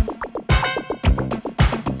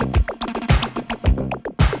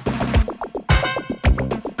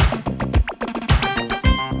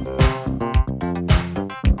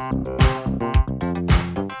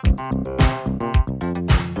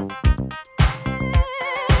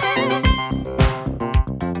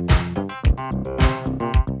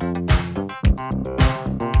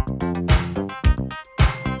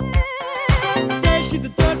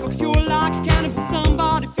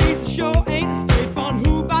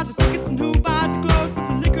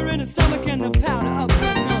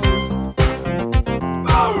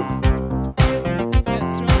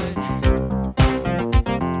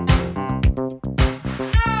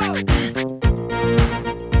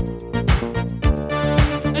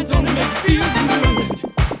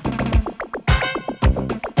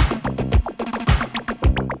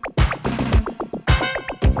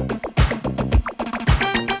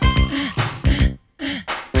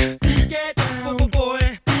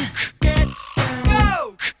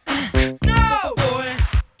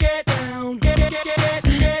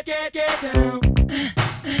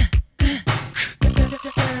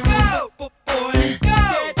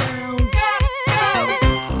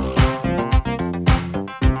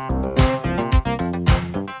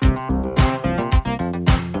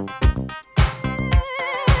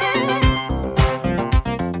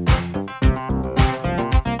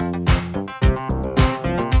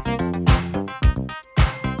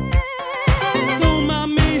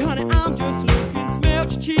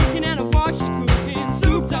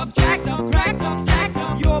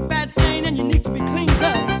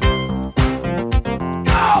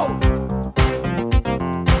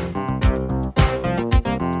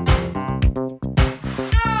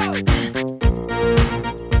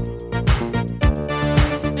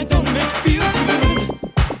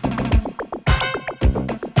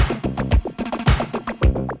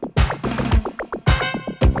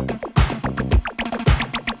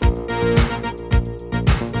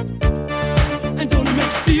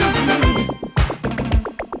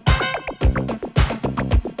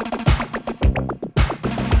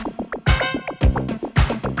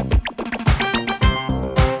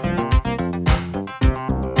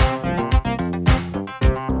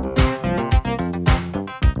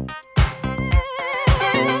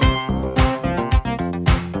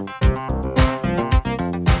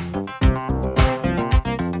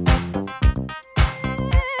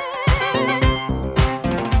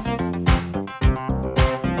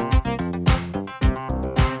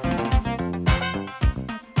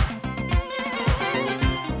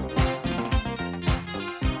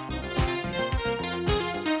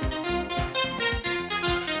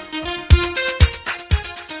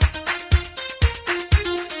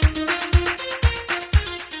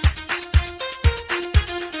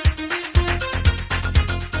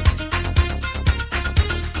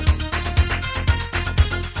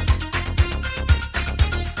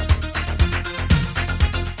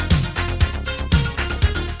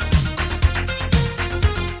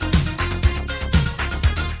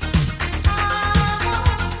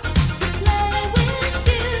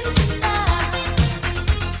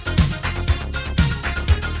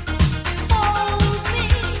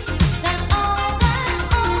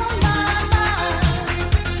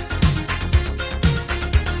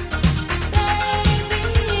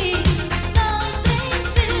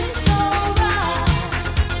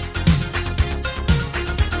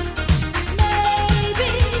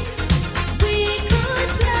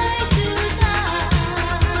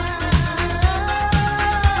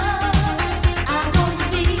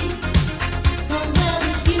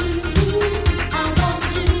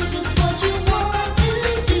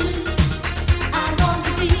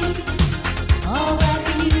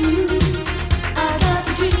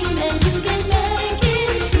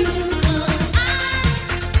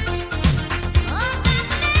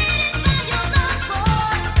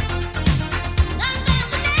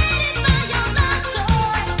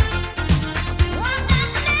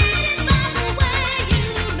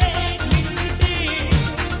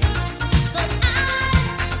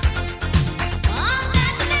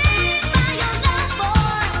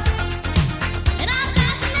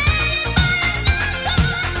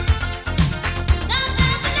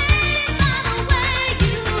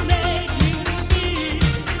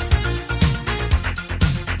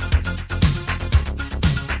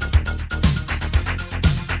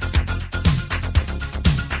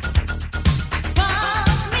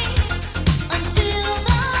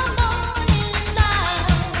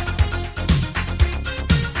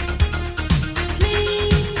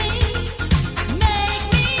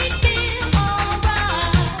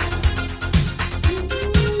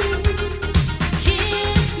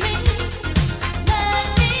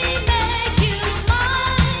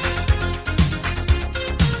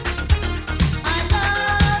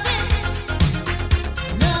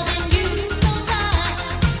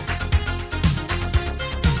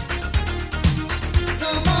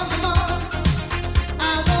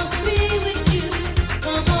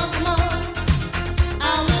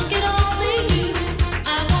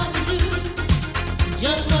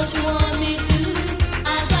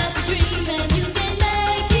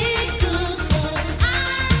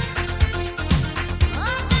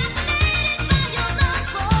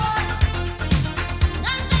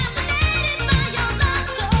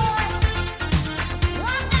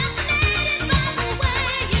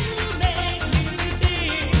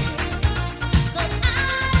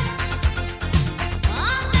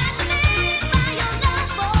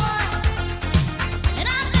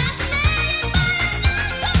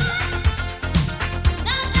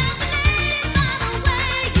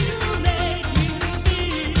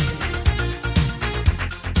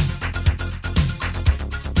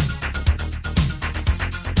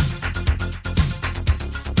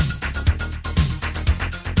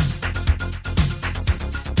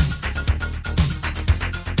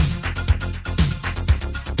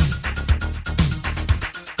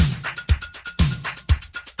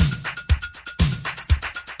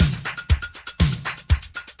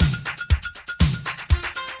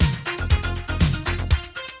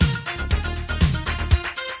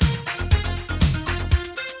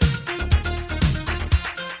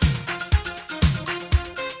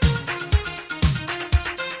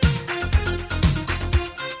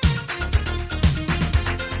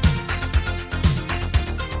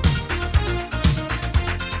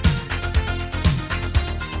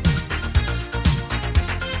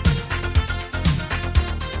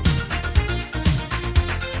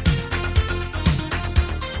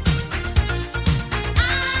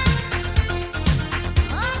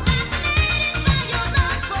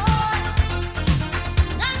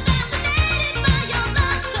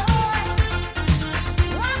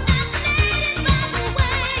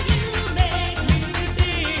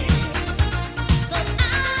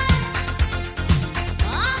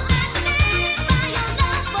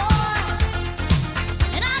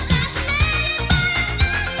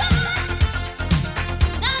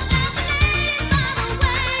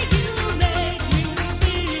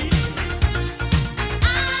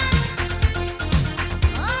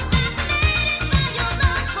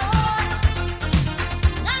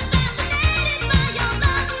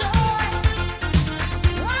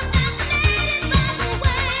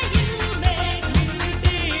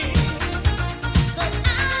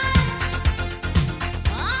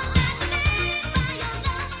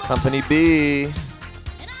 Company B.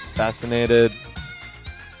 Fascinated.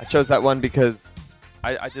 I chose that one because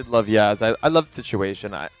I did love Yaz. I loved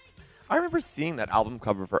Situation. I remember seeing that album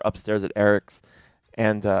cover for Upstairs at Eric's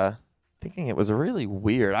and thinking it was really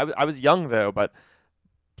weird. I was young, though, but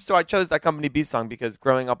so I chose that Company B song because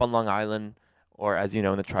growing up on Long Island, or as you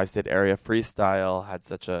know, in the tri-state area, freestyle had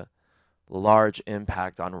such a large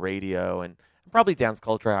impact on radio and probably dance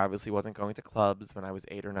culture. I obviously wasn't going to clubs when I was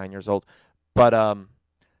 8 or 9 years old, but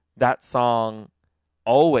that song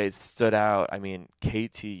always stood out. I mean,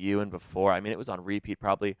 KTU and before. I mean, it was on repeat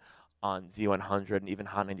probably on Z100 and even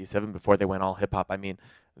Hot 97 before they went all hip hop. I mean,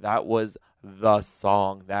 that was the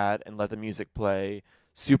song. That and Let the Music Play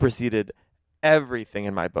superseded everything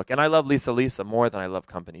in my book. And I love Lisa Lisa more than I love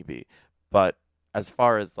Company B. But as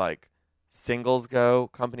far as like singles go,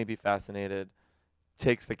 Company B Fascinated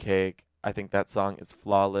takes the cake. I think that song is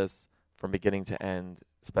flawless from beginning to end,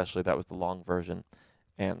 especially that was the long version.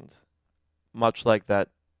 And much like that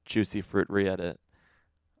Juicy Fruit re-edit,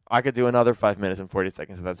 I could do another 5 minutes and 40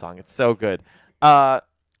 seconds of that song. It's so good. But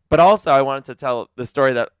also, I wanted to tell the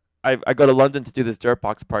story that I go to London to do this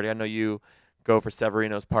Dirtbox party. I know you go for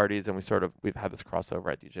Severino's parties, and we've had this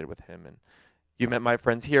crossover. I DJ'd with him, and you met my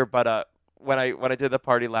friends here. But when I did the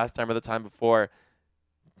party last time or the time before,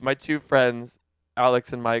 my two friends,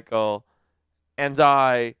 Alex and Michael, and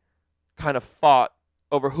I kind of fought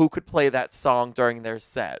over who could play that song during their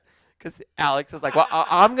set. Because Alex was like, well,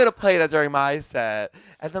 I'm going to play that during my set.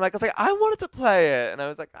 And then Michael's like, I wanted to play it. And I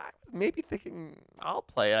was like, I was maybe thinking I'll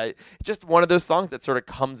play it. It's just one of those songs that sort of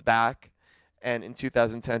comes back. And in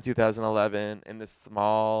 2010, 2011, in this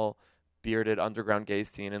small, bearded underground gay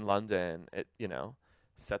scene in London, it,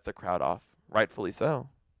 sets a crowd off. Rightfully so.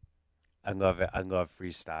 I love it. I love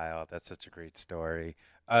freestyle. That's such a great story.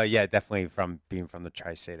 Yeah, definitely from being from the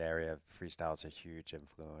tri-state area, freestyle is a huge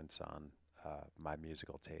influence on my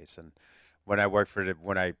musical taste. And when I worked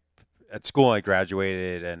at school, I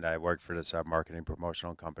graduated and I worked for this marketing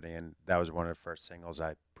promotional company, and that was one of the first singles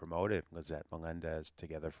I promoted, Lizette Melendez,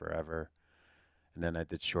 Together Forever. And then I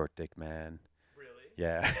did Short Dick Man. Really?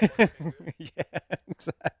 Yeah. Yeah,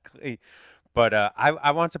 exactly. But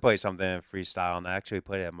I want to play something in freestyle, and I actually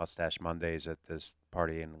played it at Mustache Mondays at this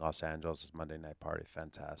party in Los Angeles, this Monday night party.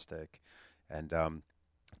 Fantastic. And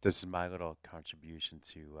this is my little contribution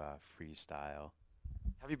to freestyle.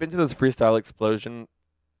 Have you been to those Freestyle Explosion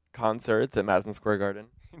concerts at Madison Square Garden?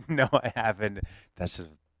 No, I haven't. That's just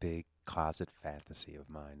a big closet fantasy of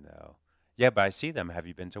mine, though. Yeah, but I see them. Have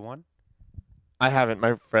you been to one? I haven't.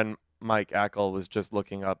 My friend Mike Ackle was just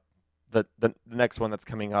looking up the next one that's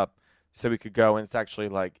coming up so we could go, and it's actually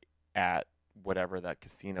like at whatever that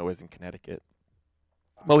casino is in Connecticut.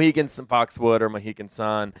 Mohegan Foxwood or Mohegan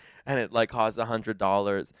Sun, and it like costs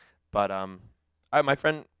 $100. But my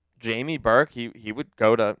friend Jamie Burke, he would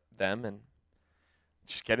go to them and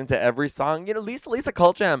just get into every song. Lisa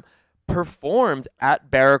Cult Jam performed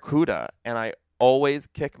at Barracuda, and I always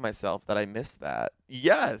kick myself that I missed that.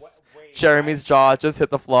 Yes, Jeremy's jaw just hit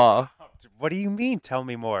the floor. What do you mean? Tell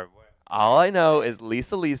me more. All I know is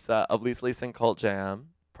Lisa of Lisa and Cult Jam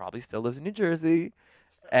probably still lives in New Jersey.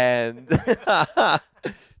 And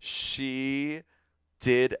she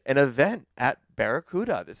did an event at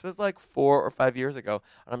Barracuda. This was like 4 or 5 years ago.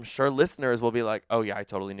 And I'm sure listeners will be like, oh, yeah, I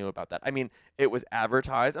totally knew about that. I mean, it was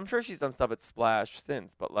advertised. I'm sure she's done stuff at Splash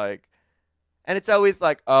since. But like, and it's always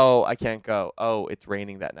like, oh, I can't go. Oh, it's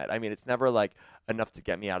raining that night. I mean, it's never like enough to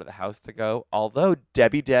get me out of the house to go. Although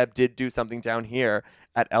Debbie Deb did do something down here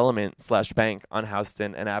at Element/Bank on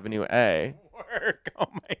Houston and Avenue A. Work. Oh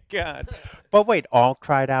my God. But wait, all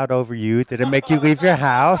cried out over you. Did it make you leave your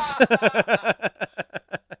house?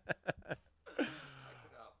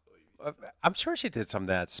 I'm sure she did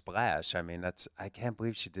something at Splash. I mean, I can't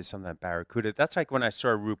believe she did something at Barracuda. That's like when I saw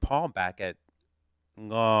RuPaul back at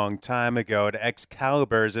long time ago at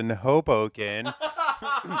Excalibur's in Hoboken.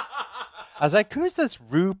 I was like, who's this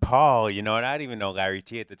RuPaul? And I didn't even know Larry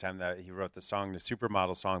T at the time that he wrote the song, the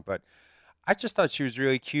Supermodel song, but I just thought she was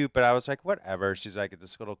really cute, but I was like, whatever. She's like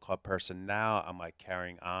this little club person. Now I'm like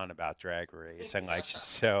carrying on about Drag Race, and like she's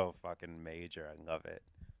so fucking major. I love it.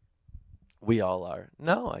 We all are.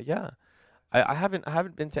 No, yeah. I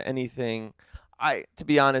haven't been to anything. To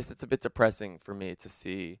be honest, it's a bit depressing for me to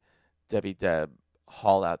see Debbie Deb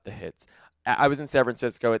haul out the hits. I was in San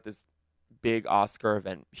Francisco at this big Oscar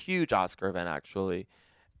event, huge Oscar event actually,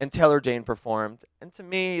 and Taylor Dane performed, and to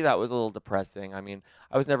me that was a little depressing. I mean,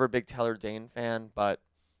 I was never a big Taylor Dane fan, but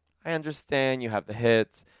I understand you have the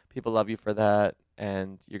hits, people love you for that,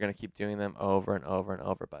 and you're going to keep doing them over and over and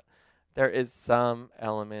over, but there is some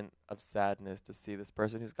element of sadness to see this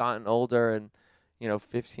person who's gotten older and,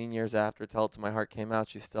 15 years after Tell It to My Heart came out,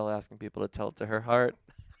 she's still asking people to tell it to her heart.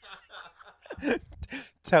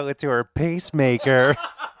 Tell it to her pacemaker.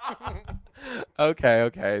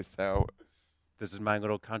 Okay. So This is my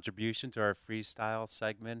little contribution to our freestyle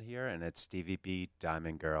segment here, and it's Stevie B,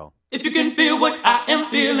 Diamond Girl. If you can feel what I am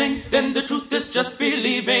feeling, then the truth is just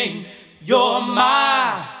believing. You're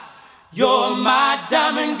my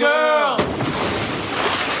diamond girl.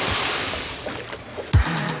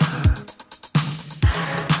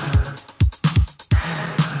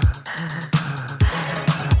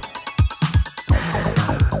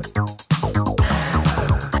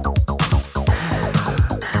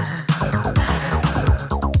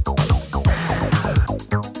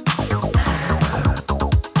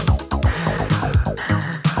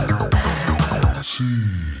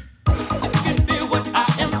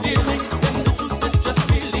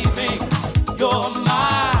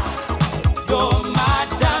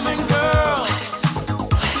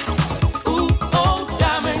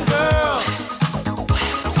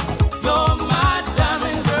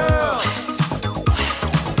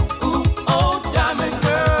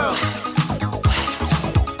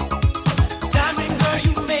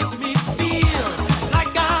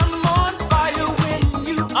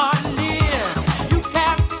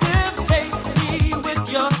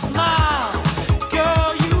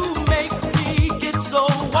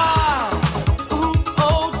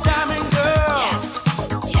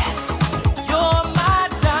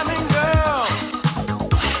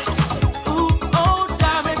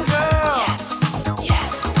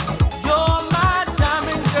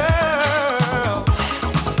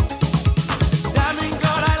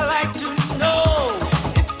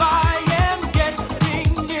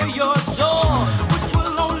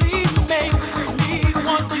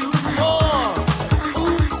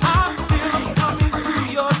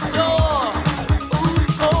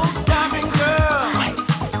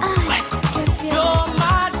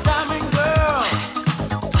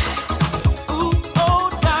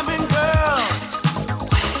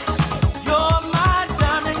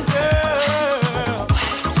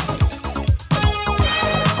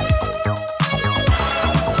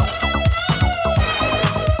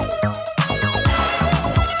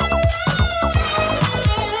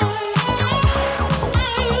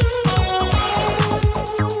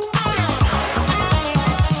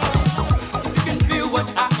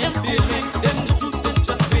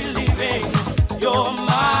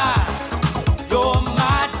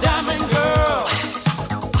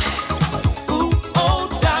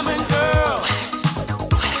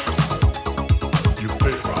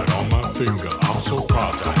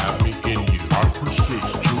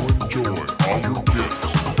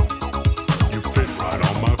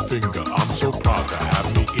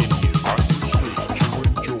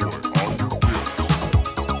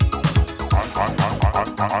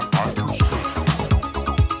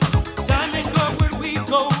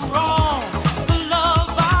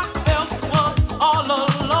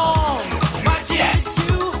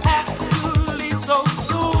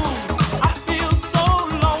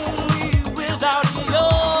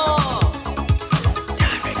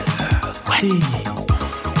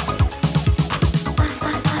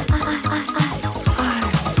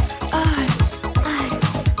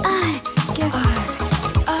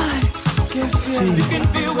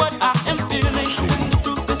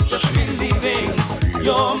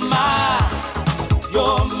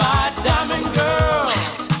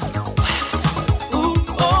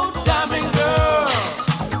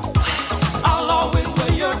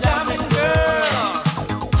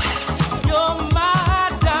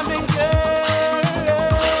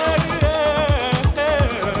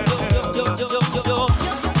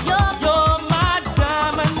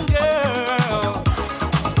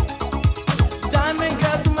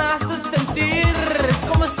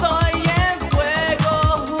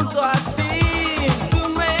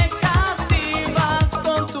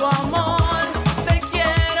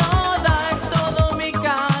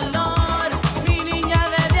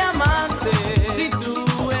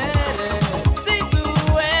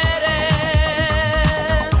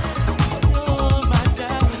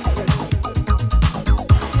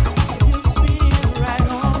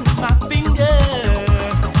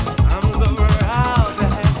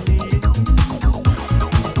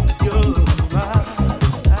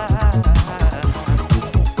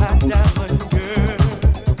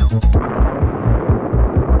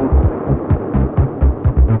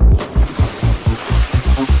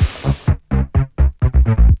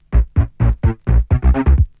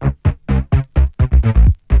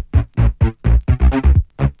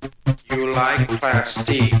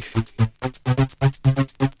 Plastique.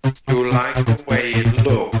 You like the way it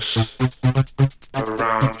looks.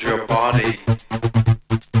 around your body.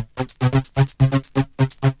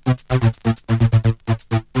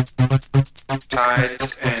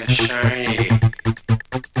 Tight and shiny.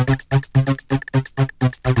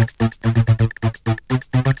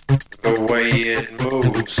 The way it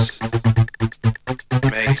moves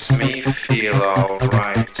makes me feel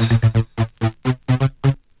alright.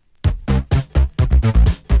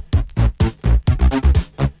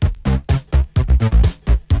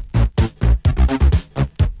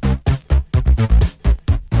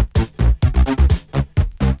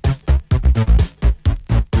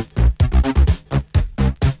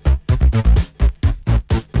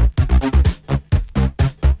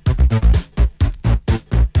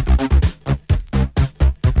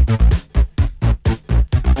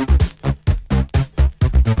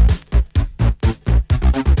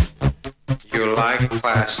 You like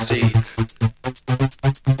plastic.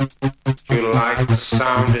 You like the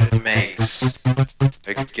sound it makes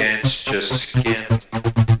against your skin.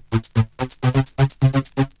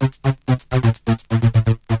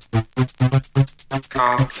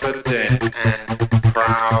 Confident and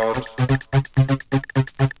proud.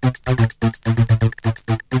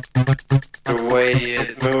 The way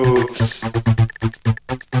it moves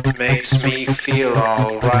makes me feel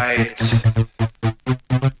alright.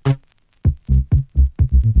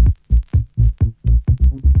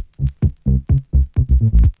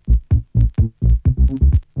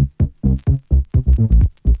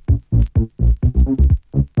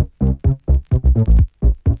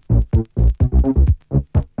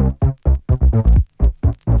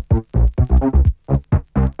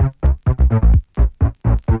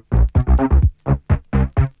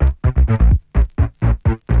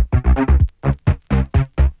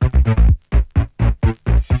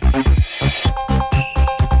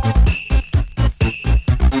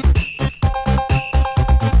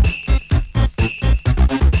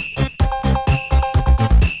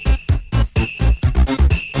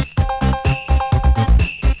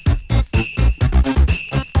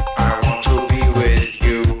 I want to be with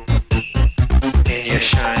you in your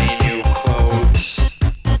shiny new clothes.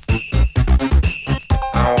 I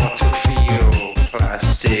want to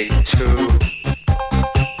feel plastic too.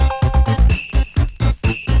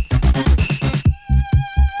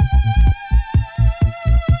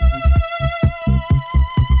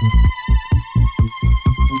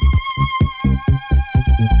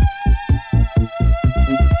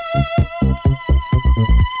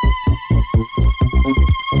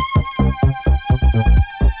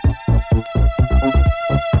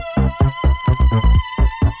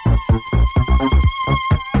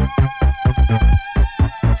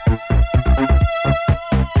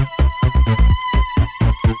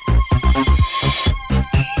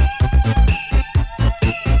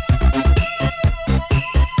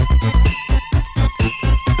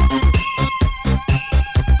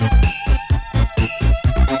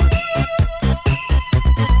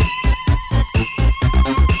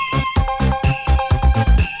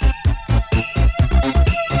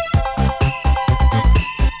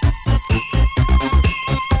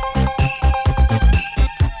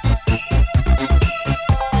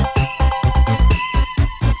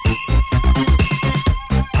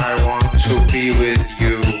 I want to be with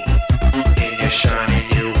you in your shiny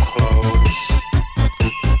new clothes.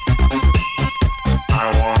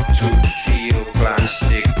 I want to feel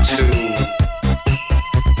plastic too.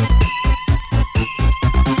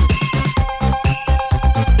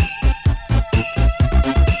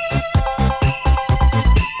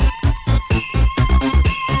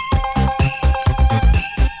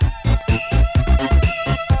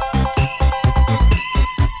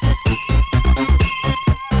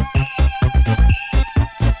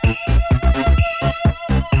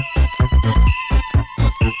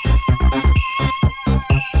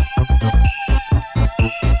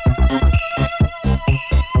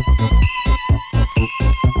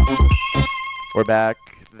 We're back.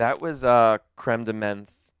 That was Creme de Menthe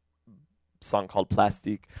song called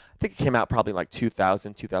Plastique. I think it came out probably like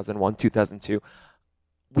 2000, 2001, 2002.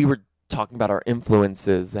 We were talking about our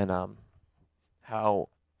influences and how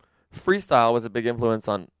freestyle was a big influence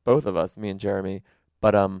on both of us, me and Jeremy.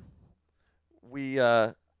 But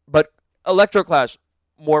but Electroclash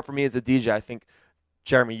more for me as a DJ. I think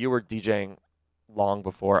Jeremy, you were DJing long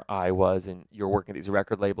before I was, and you're working at these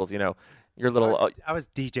record labels. You know, you're a little. I was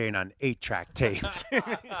DJing on 8-track tapes. You're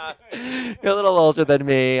a little older than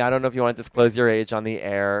me. I don't know if you want to disclose your age on the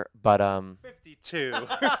air, but 52.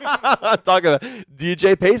 I'm talking about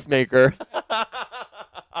DJ Pacemaker. I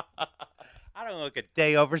don't look a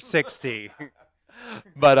day over 60.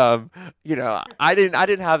 But you know, I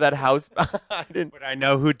didn't have that house. I didn't. But I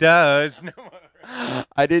know who does. No,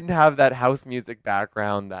 I didn't have that house music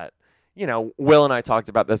background that, Will and I talked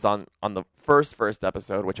about this on the first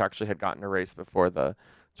episode, which actually had gotten erased before the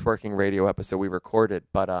twerking radio episode we recorded.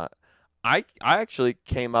 But I actually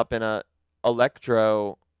came up in a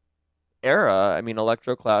electro era. I mean,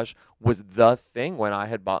 Electro Clash was the thing when I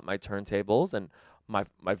had bought my turntables and my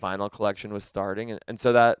vinyl collection was starting. And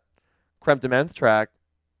so that Creme de Menthe track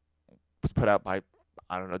was put out by,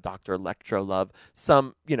 I don't know, Dr. Electro Love,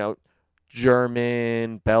 some,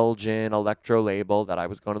 German, Belgian electro label that I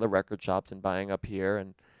was going to the record shops and buying up here.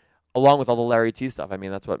 And along with all the Larry T stuff, I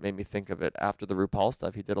mean, that's what made me think of it after the RuPaul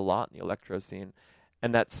stuff. He did a lot in the electro scene.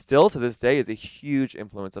 And that still to this day is a huge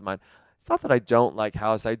influence of mine. It's not that I don't like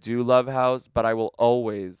house. I do love house, but I will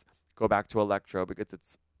always go back to electro because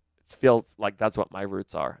it feels like that's what my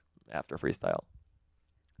roots are after freestyle.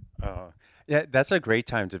 Yeah, that's a great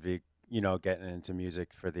time to be, getting into music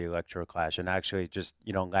for the Electro Clash. And actually just,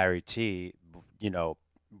 Larry T,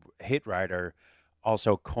 hit writer,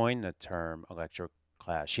 also coined the term Electro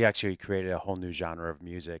Clash. He actually created a whole new genre of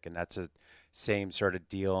music, and that's a same sort of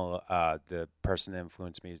deal. The person that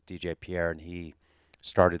influenced me is DJ Pierre, and he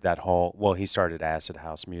started he started acid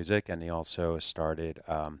house music, and he also started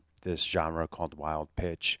this genre called wild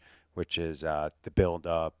pitch, which is the build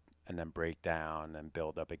up and then break down and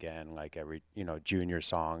build up again. Like every, junior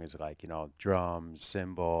song is like, drums,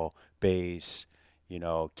 cymbal, bass,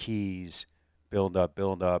 keys, build up,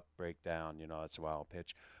 break down, it's wild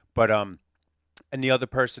pitch. But, and the other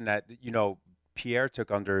person that, Pierre took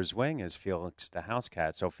under his wing is Felix the House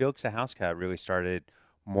Cat. So Felix the House Cat really started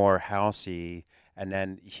more housey, and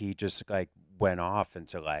then he just like went off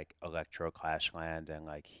into like Electro Clash land, and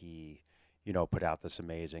like he, put out this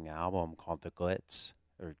amazing album called The Glitz,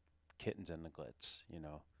 or Kittens and the Glitz,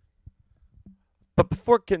 But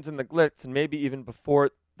before Kittens and the Glitz, and maybe even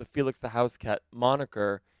before the Felix the House Cat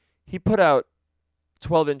moniker, he put out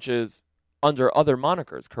 12 inches under other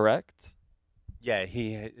monikers, correct? Yeah,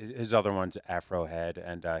 his other one's Afro Head,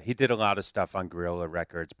 and he did a lot of stuff on Guerrilla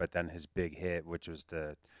Records, but then his big hit, which was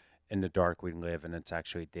In the Dark We Live, and it's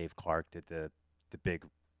actually Dave Clark did the big,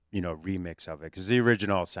 remix of it, because the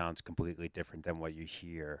original sounds completely different than what you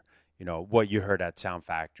hear, what you heard at Sound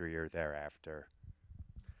Factory or thereafter.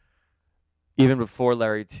 Even before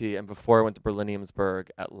Larry T and before I went to Berliniumsburg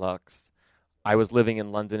at Lux, I was living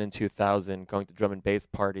in London in 2000, going to drum and bass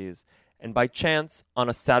parties, and by chance, on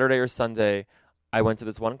a Saturday or Sunday, I went to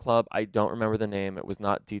this one club. I don't remember the name. It was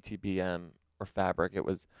not DTBM or Fabric. It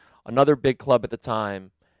was another big club at the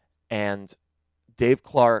time, and Dave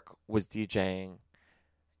Clark was DJing,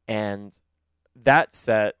 and that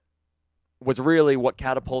set was really what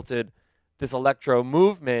catapulted this electro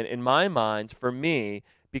movement in my mind for me,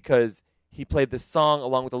 because he played this song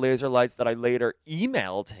along with the Laser Lights that I later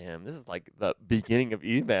emailed him. This is like the beginning of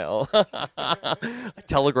email. I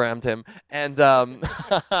telegrammed him. And and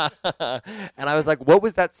I was like, what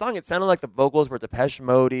was that song? It sounded like the vocals were Depeche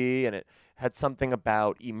Mode-y, and it had something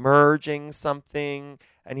about emerging something.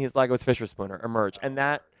 And he's like, it was Fisher Spooner, Emerge. And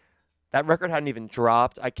that record hadn't even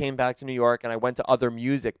dropped. I came back to New York, and I went to Other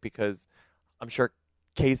Music because I'm sure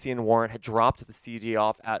Casey and Warren had dropped the CD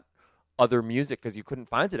off at Other Music because you couldn't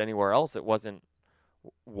find it anywhere else. It wasn't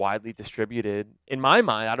widely distributed. In my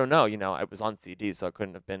mind, I don't know, it was on CD, so it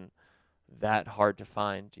couldn't have been that hard to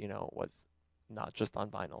find. It was not just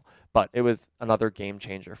on vinyl. But it was another game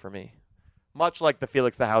changer for me. Much like the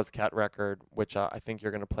Felix the House Cat record, which I think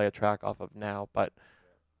you're going to play a track off of now. But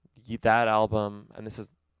that album, and this is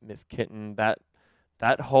Miss Kitten,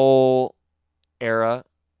 that whole era,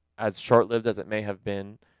 as short-lived as it may have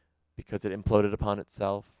been, because it imploded upon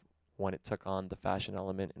itself when it took on the fashion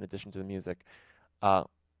element in addition to the music,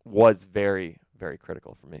 was very, very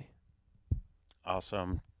critical for me.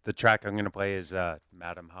 Awesome. The track I'm going to play is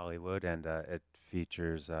Madam Hollywood, and it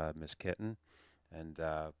features Miss Kitten. And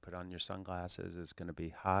put on your sunglasses. It's going to be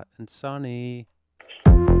hot and sunny.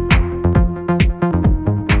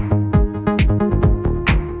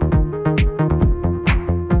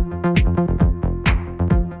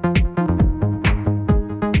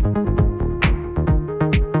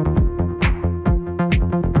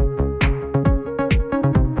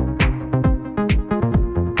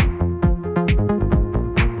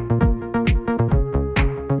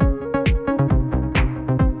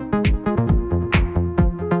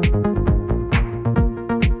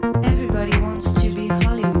 Everybody wants to be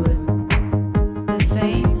Hollywood.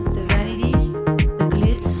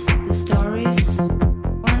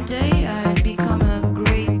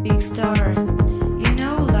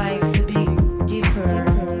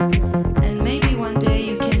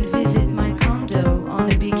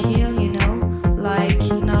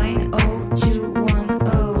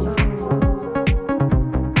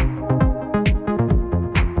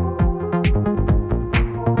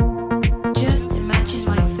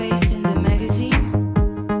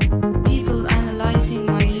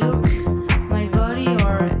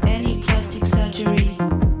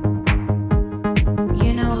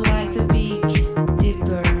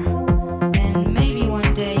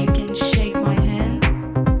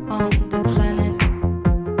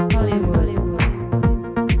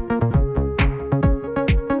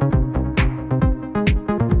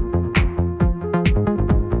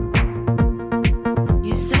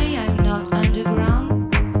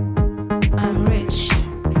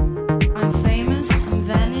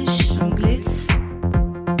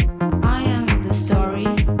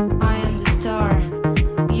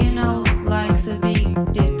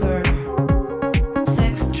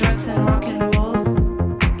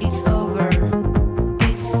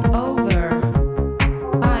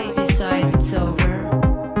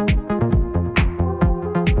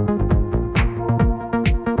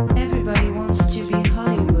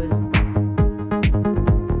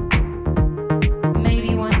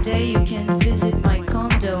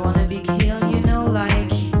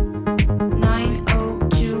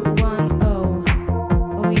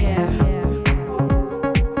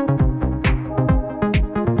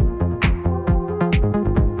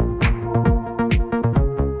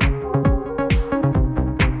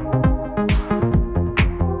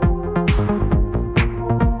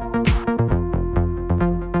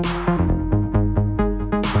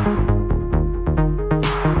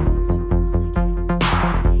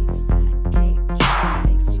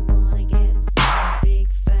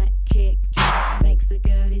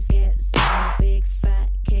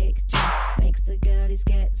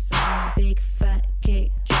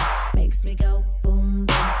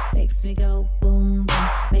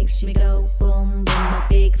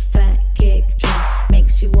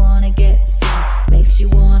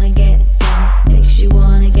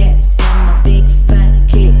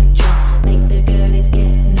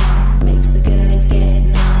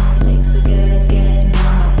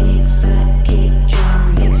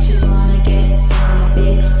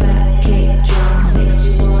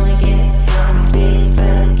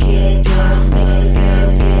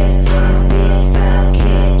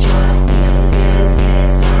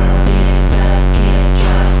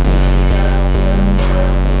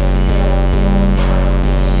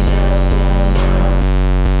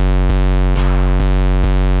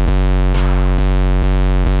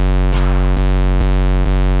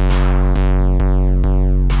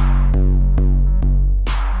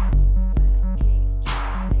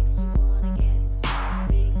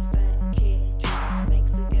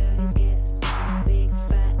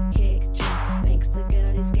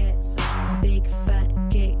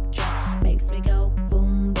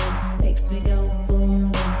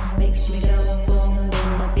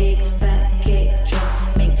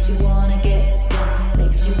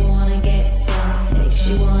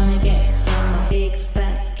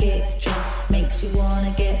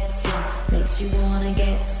 wanna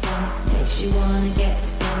get some, makes you wanna get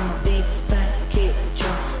some. A big fat kick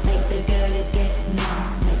drum, make the girlies get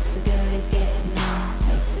numb, makes the girlies get numb,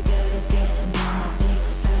 makes the girlies get numb. A big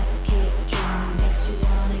fat kick drum, makes you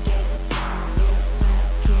wanna get some. A big fat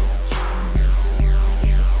kick drum, makes you wanna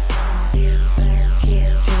get some. A big fat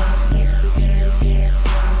kick drum, makes the girlies get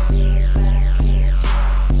some. A big fat kick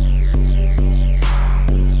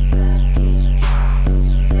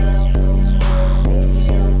drum, makes the girlies get some. A big fat kick drum, makes you go boom boom, makes you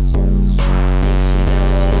go boom boom, makes you go boom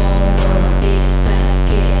boom. A big fat kick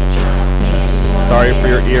drum, makes you wanna Sorry for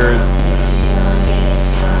your ears.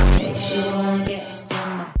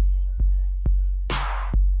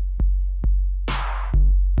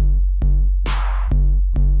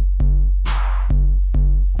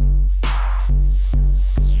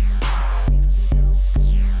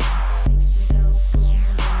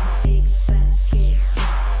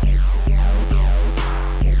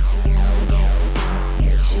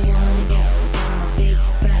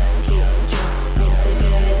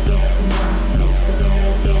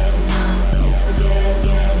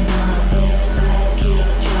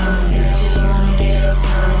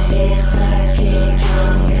 you wanna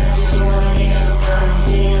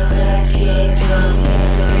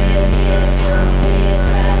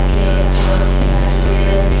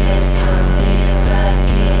get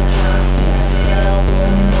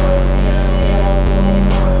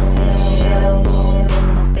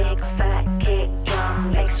some, makes you wanna get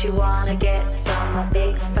some. Makes you wanna get some. A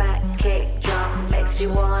big fat kick drum makes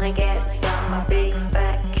you wanna get some. A big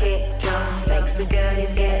fat kick drum makes the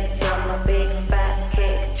girlies get some. A big fat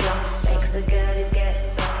kick drum makes the girlies get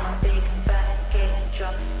some. A big fat kick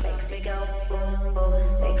drum makes me go boom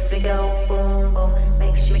boom, makes me go boom boom,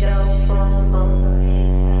 makes me go boom boom.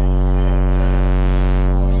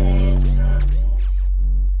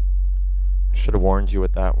 Should have warned you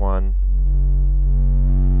with that one.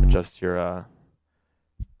 Adjust your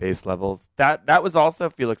bass levels. That was also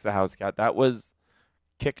Felix the House Cat. That was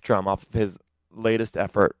Kick Drum off of his latest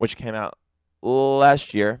effort, which came out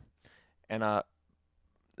last year, and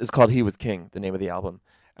it's called He Was King, the name of the album.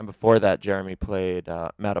 And before that, Jeremy played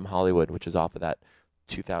Madam Hollywood, which is off of that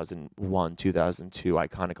 2001, 2002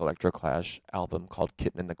 iconic Electroclash album called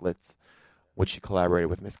Kitten and the Glitz, which he collaborated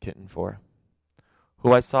with Miss Kitten for,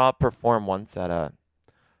 who I saw perform once at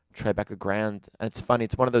Tribeca Grand. And it's funny,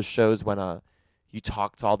 it's one of those shows when you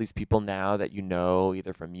talk to all these people now that you know,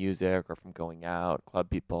 either from music or from going out, club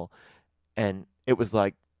people, and it was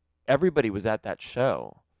like everybody was at that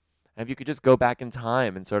show. And if you could just go back in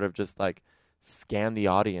time and sort of just like scan the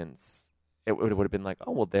audience, it would have been like,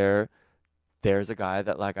 oh, well, there's a guy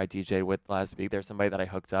that like I DJ'd with last week. There's somebody that I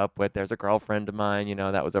hooked up with. There's a girlfriend of mine,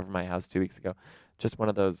 that was over my house 2 weeks ago. Just one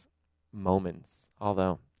of those moments.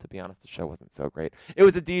 Although, to be honest, the show wasn't so great. It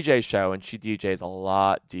was a DJ show, and she DJs a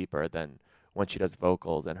lot deeper than when she does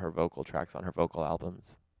vocals and her vocal tracks on her vocal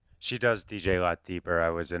albums. She does DJ a lot deeper. I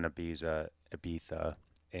was in Ibiza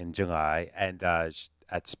in July, and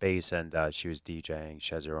at Space, and she was DJing.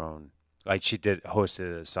 She has her own, like she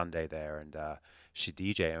hosted a Sunday there, and she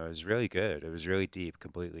DJed, and it was really good. It was really deep,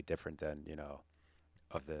 completely different than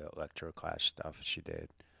of the Electroclash stuff she did.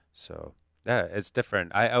 So yeah, it's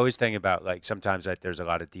different. I always think about like sometimes that there's a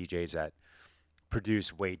lot of DJs that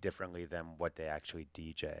produce way differently than what they actually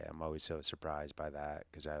DJ. I'm always so surprised by that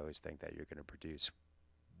because I always think that you're going to produce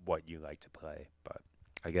what you like to play, but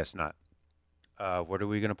I guess not. What are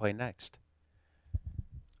we going to play next?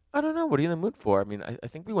 I don't know. What are you in the mood for? I mean, I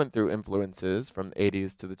think we went through influences from the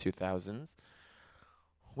 80s to the 2000s.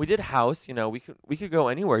 We did house. We could go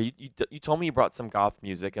anywhere. You told me you brought some goth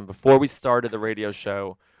music, and before we started the radio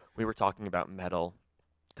show, we were talking about metal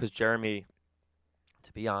because Jeremy,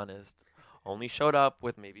 to be honest, only showed up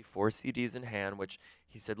with maybe 4 CDs in hand, which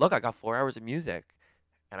he said, look, I got 4 hours of music.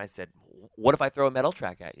 And I said, what if I throw a metal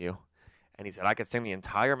track at you? And he said, I could sing the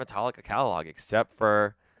entire Metallica catalog except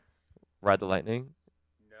for Ride the Lightning.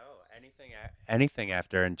 No, anything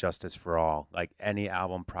after Injustice for All, like any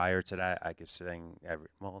album prior to that, I could sing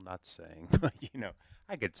not sing, but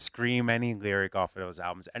I could scream any lyric off of those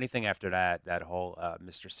albums. Anything after that whole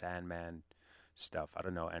Mr. Sandman stuff, I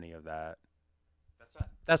don't know any of that.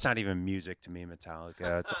 That's not even music to me,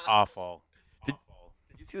 Metallica. It's awful. Did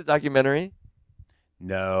you see the documentary?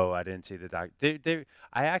 No, I didn't see the doc. I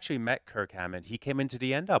actually met Kirk Hammett. He came into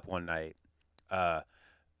the End Up one night.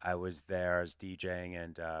 I was there. I was DJing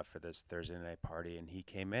and for this Thursday night party, and he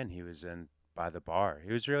came in. He was in by the bar.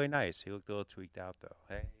 He was really nice. He looked a little tweaked out, though.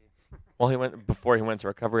 Hey. Well, before he went to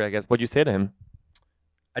recovery, I guess. What'd you say to him?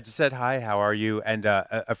 I just said, hi, how are you? And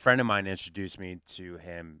a friend of mine introduced me to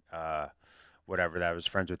him, whatever, that I was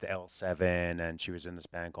friends with L7, and she was in this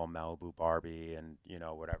band called Malibu Barbie, and,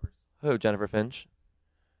 whatever. Who, Jennifer Finch?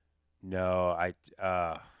 No, I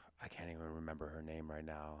can't even remember her name right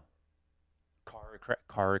now.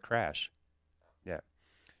 Cara Crash. Yeah.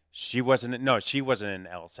 She wasn't in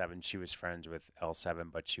L7. She was friends with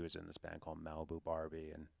L7, but she was in this band called Malibu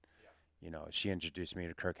Barbie, and she introduced me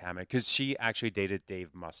to Kirk Hammett because she actually dated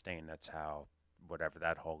Dave Mustaine. That's how, whatever,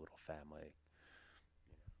 that whole little family.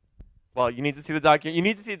 Well, you need to see the You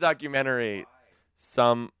need to see the documentary,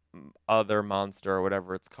 Some Other Monster or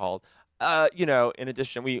whatever it's called. In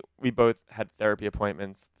addition, we both had therapy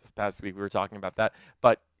appointments this past week. We were talking about that,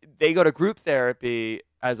 but they go to group therapy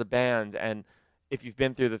as a band, and if you've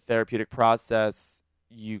been through the therapeutic process,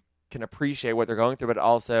 you can appreciate what they're going through, but it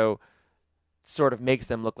also sort of makes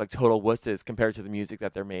them look like total wusses compared to the music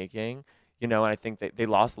that they're making. And I think they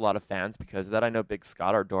lost a lot of fans because of that. I know Big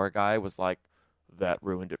Scott, our door guy, was like, that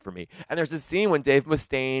ruined it for me. And there's a scene when Dave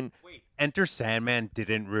Mustaine... Wait, Enter Sandman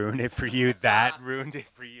didn't ruin it for you. That ruined it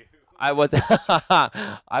for you. I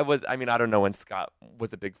don't know when Scott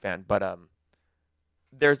was a big fan, but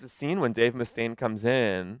there's a scene when Dave Mustaine comes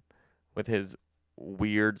in with his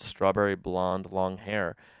weird strawberry blonde long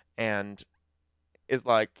hair and is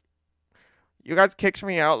like, you guys kicked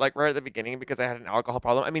me out like right at the beginning because I had an alcohol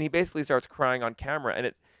problem. I mean, he basically starts crying on camera, and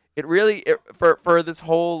it really for this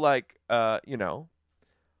whole like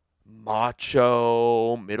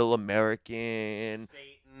macho middle American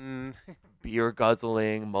Satan beer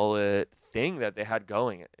guzzling mullet thing that they had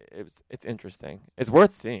going. It's interesting. It's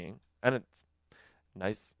worth seeing, and it's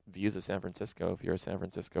nice views of San Francisco if you're a San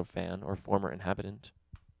Francisco fan or former inhabitant.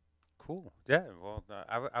 Cool. Yeah. Well,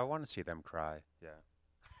 I want to see them cry. Yeah.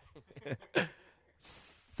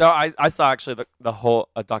 So I saw actually the whole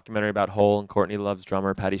a documentary about Hole and Courtney Love's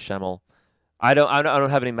drummer Patty Schemmel. I don't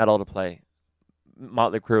have any metal to play.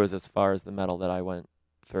 Motley Crue is as far as the metal that I went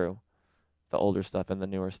through, the older stuff and the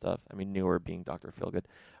newer stuff. I mean, newer being Dr. Feelgood,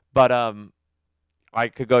 but I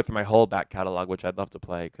could go through my whole back catalog, which I'd love to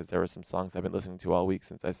play because there were some songs I've been listening to all week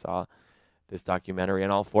since I saw this documentary,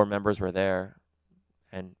 and all four members were there.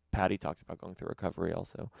 And Patty talks about going through recovery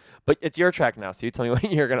also. But it's your track now, so you tell me what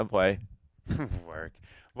you're gonna play. Work.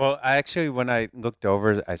 Well, when I looked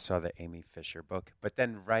over, I saw the Amy Fisher book, but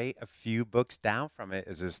then right a few books down from it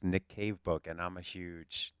is this Nick Cave book, and I'm a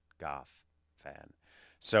huge goth fan.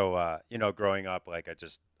 So, growing up, like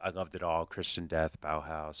I loved it all: Christian Death,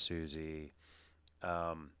 Bauhaus, Susie.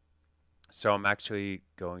 So I'm actually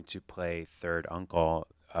going to play Third Uncle,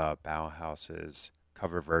 Bauhaus's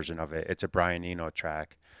cover version of it. It's a Brian Eno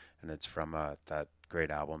track, and it's from that great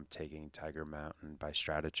album, Taking Tiger Mountain by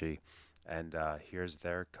Strategy. And here's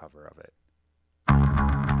their cover of it.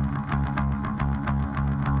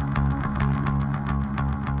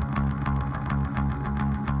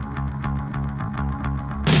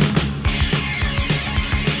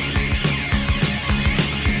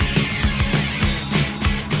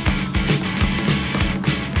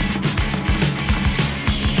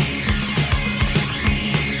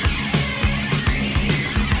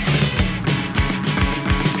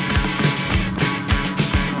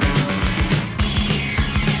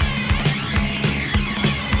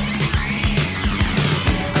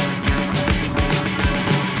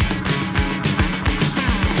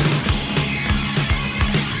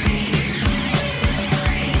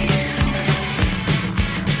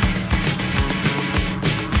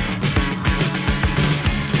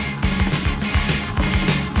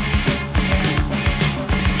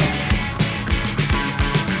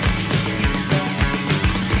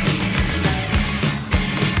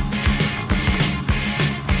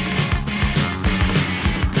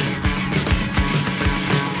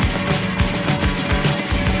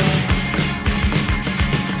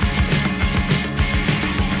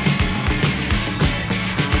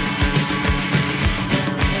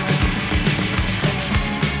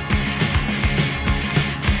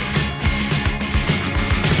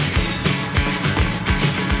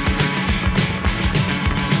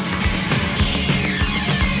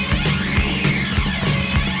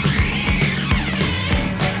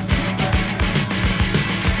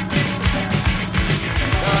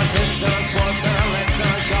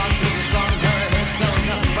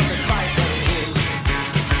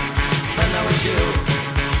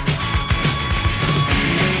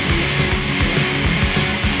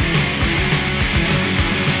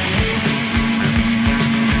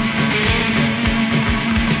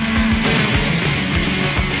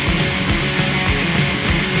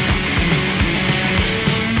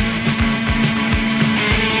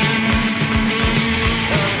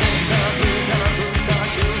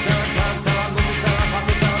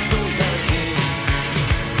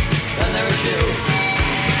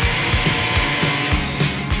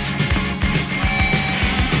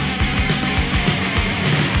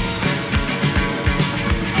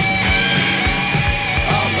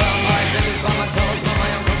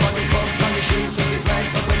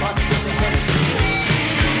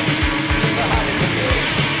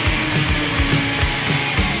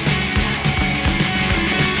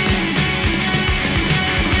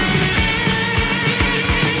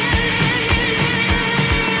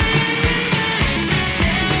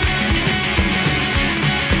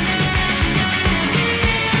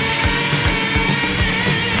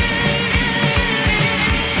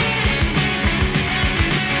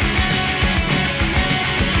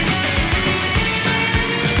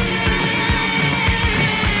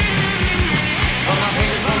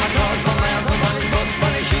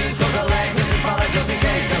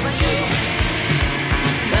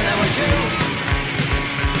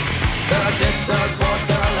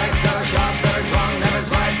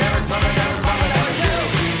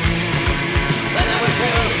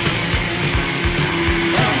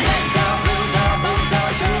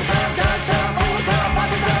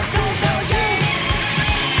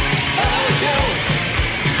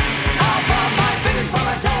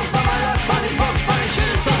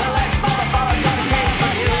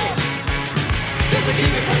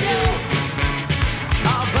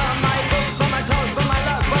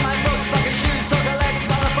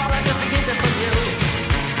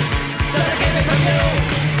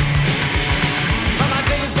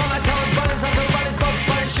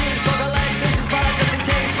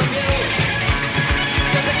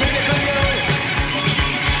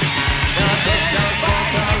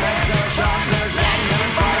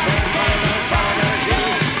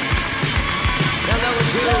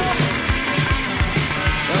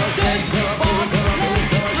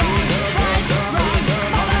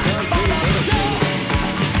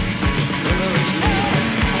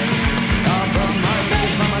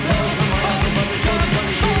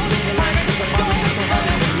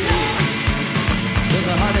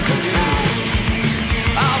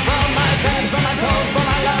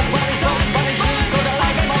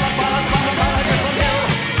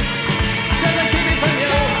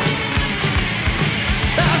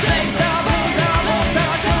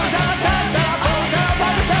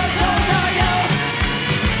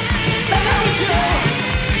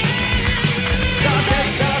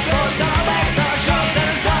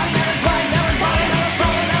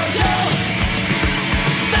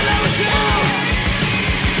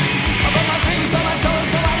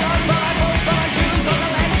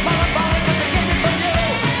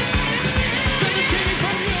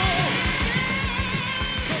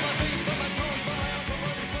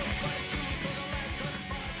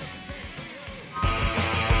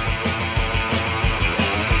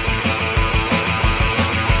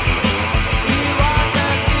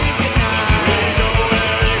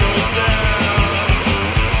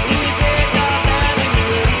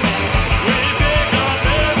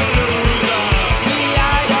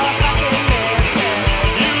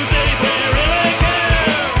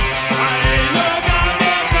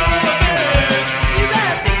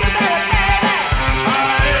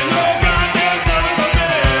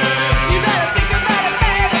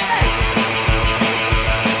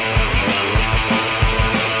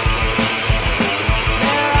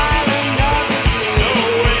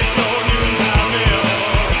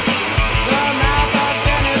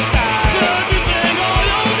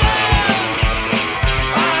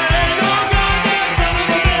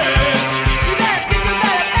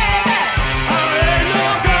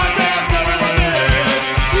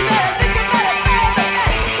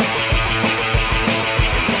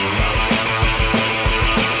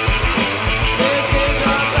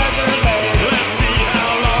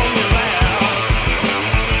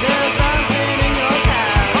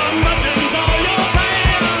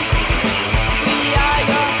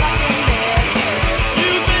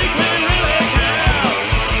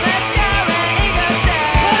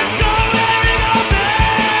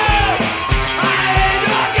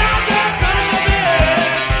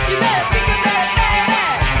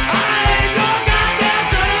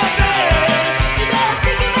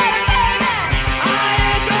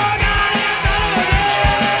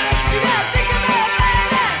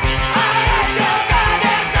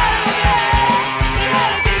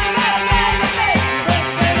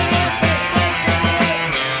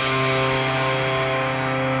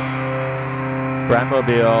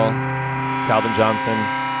 Bratmobile, Calvin Johnson,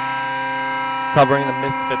 covering the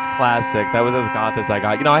Misfits classic. That was as goth as I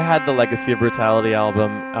got. You know, I had the Legacy of Brutality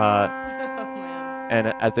album, and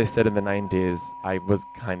as they said in the 90s, I was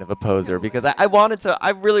kind of a poser because I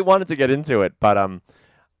really wanted to get into it, but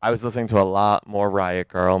I was listening to a lot more Riot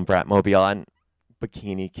Girl and Bratmobile and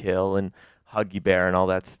Bikini Kill and Huggy Bear and all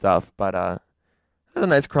that stuff, but there's a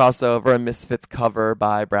nice crossover, a Misfits cover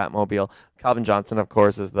by Bratmobile. Calvin Johnson, of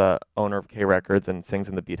course, is the owner of K Records and sings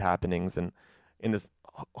in the Beat Happenings. And in this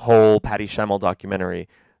whole Patty Schemmel documentary,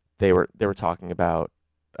 they were talking about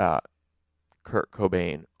Kurt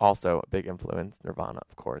Cobain, also a big influence. Nirvana,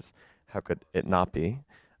 of course. How could it not be?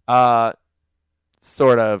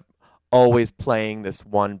 Sort of always playing this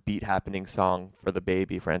one Beat Happening song for the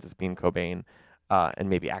baby, Frances Bean Cobain, and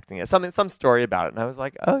maybe acting as some story about it. And I was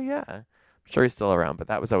like, oh yeah. I'm sure he's still around, but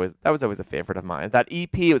that was always a favorite of mine. That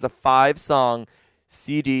EP was a 5-song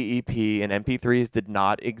CD EP, and MP3s did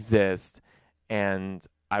not exist, and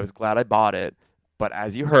I was glad I bought it. But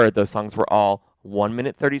as you heard, those songs were all 1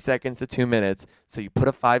 minute 30 seconds to 2 minutes. So you put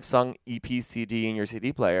a 5-song EP CD in your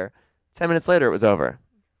CD player. 10 minutes later, it was over.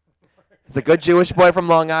 As a good Jewish boy from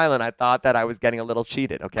Long Island, I thought that I was getting a little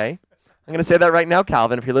cheated. Okay, I'm gonna say that right now,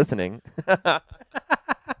 Calvin, if you're listening.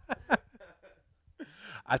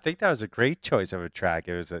 I think that was a great choice of a track.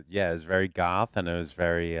 It was it was very goth and it was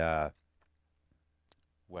very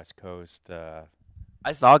West Coast.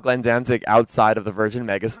 I saw Glenn Danzig outside of the Virgin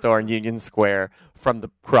Megastore in Union Square from the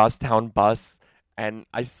crosstown bus, and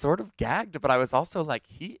I sort of gagged, but I was also like,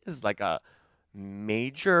 he is like a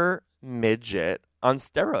major midget on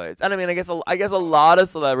steroids. And I mean, I guess a lot of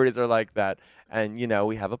celebrities are like that. And you know,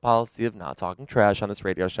 we have a policy of not talking trash on this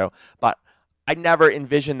radio show, but I never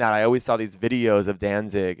envisioned that. I always saw these videos of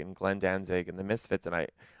Danzig and Glenn Danzig and the Misfits, and I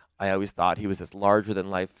always thought he was this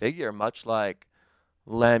larger-than-life figure, much like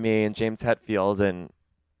Lemmy and James Hetfield, and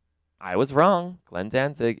I was wrong. Glenn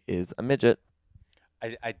Danzig is a midget.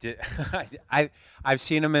 I did. I've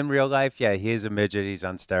seen him in real life. Yeah, he is a midget. He's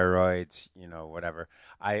on steroids. Whatever.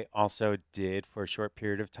 I also did for a short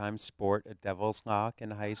period of time sport a devil's lock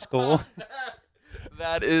in high school.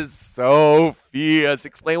 That is so fierce.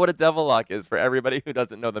 Explain what a devil lock is for everybody who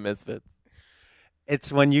doesn't know the Misfits.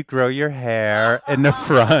 It's when you grow your hair in the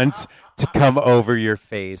front to come over your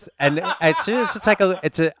face, and it's like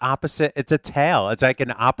it's an opposite. It's a tail. It's like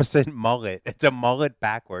an opposite mullet. It's a mullet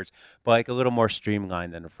backwards, but like a little more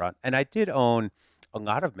streamlined in the front. And I did own a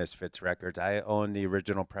lot of Misfits records. I own the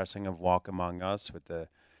original pressing of Walk Among Us with the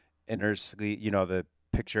inner sleeve, the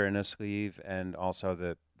picture in a sleeve, and also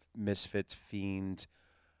the Misfits Fiend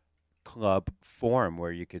Club forum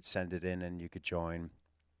where you could send it in and you could join.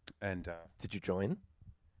 And Did you join?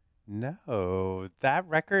 no, that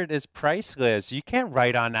record is priceless. You can't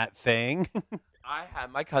write on that thing.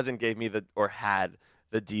 My cousin gave me had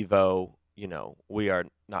the Devo, We Are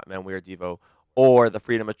Not Men, We Are Devo, or the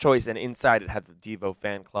Freedom of Choice, and inside it had the Devo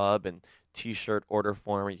fan club and T-shirt order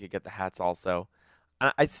form where you could get the hats also.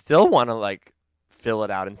 I still want to fill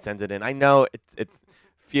it out and send it in. I know it's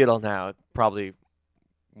futile now, probably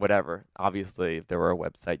whatever. Obviously, if there were a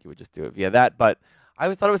website, you would just do it via that, but I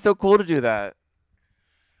always thought it was so cool to do that.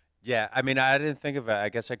 Yeah, I mean, I didn't think of it. I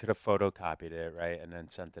guess I could have photocopied it, right, and then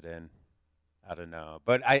sent it in. I don't know,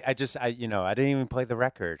 but I didn't even play the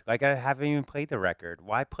record. I haven't even played the record.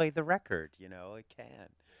 Why play the record? I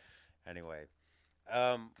can't. Anyway,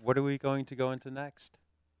 what are we going to go into next?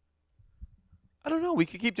 I don't know. We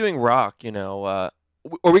could keep doing rock, or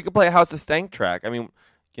we could play a House of Stank track. I mean,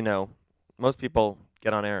 most people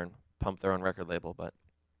get on air and pump their own record label, but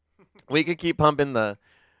we could keep pumping the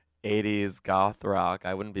 80s goth rock.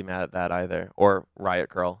 I wouldn't be mad at that either. Or Riot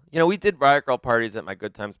Girl. We did Riot Girl parties at my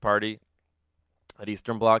Good Times party at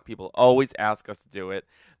Eastern Bloc. People always ask us to do it.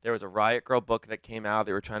 There was a Riot Girl book that came out.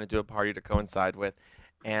 They were trying to do a party to coincide with.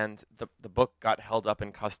 And the book got held up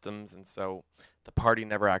in customs, and so the party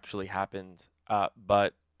never actually happened.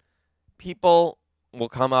 But people will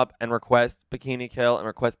come up and request Bikini Kill and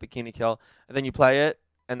request Bikini Kill, and then you play it,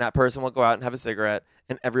 and that person will go out and have a cigarette,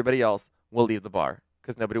 and everybody else will leave the bar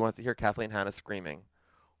because nobody wants to hear Kathleen Hanna screaming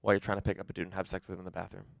while you're trying to pick up a dude and have sex with him in the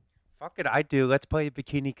bathroom. Fuck it, I do. Let's play a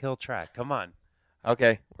Bikini Kill track. Come on.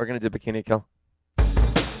 Okay, we're going to do Bikini Kill. This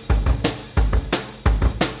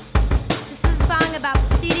is a song about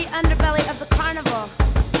the seedy underbelly of the carnival,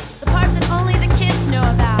 the part that only the kids know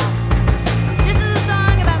about. This is a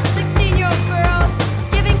song about 16-year-old girls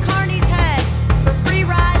giving carnies head for free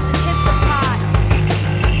rides and hits of pot.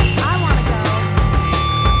 I wanna go.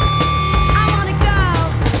 I wanna go.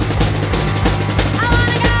 I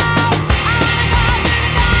wanna go. I wanna go to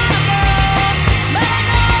the carnival. But I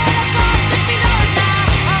know that cost 60 dollars now.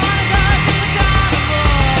 I wanna go to the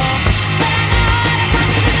carnival. But I know that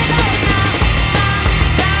cost 60 dollars now.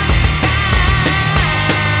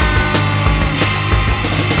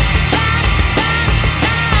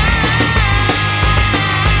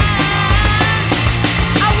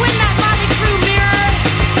 I win that Motley Crue mirror,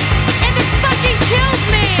 and it fucking kills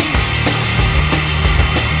me.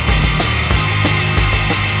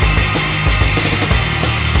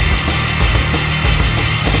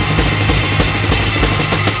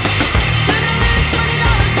 Gonna lose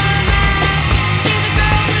 $20 by now. See the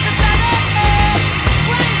girl with the feather hair,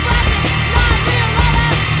 wearing glasses, not real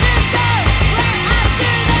leather. This goes where I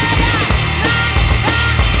do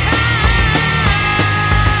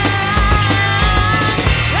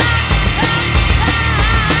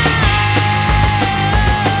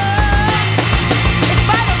It's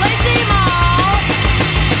by the Lacey Mall.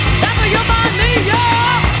 That's where you'll find me, yo.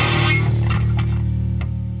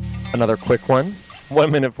 Another quick one.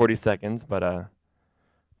 1 minute, 40 seconds, but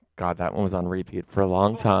God, that one was on repeat for a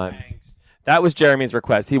long time. That was Jeremy's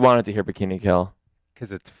request. He wanted to hear Bikini Kill.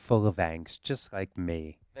 Because it's full of angst, just like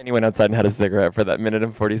me. Then he went outside and had a cigarette for that minute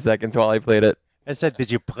and 40 seconds while I played it. I said,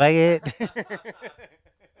 did you play it?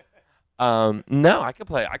 No, I could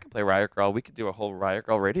play Riot Girl. We could do a whole Riot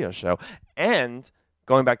Girl radio show. And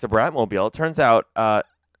going back to Bratmobile, it turns out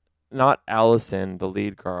not Allison, the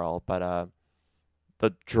lead girl, but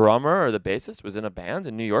the drummer or the bassist was in a band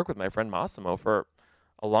in New York with my friend Massimo for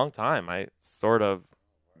a long time. I sort of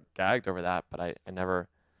gagged over that, but I never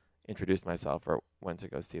introduced myself or went to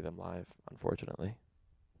go see them live, unfortunately.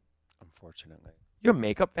 Unfortunately. You're a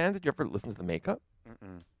Makeup fan? Did you ever listen to the Makeup?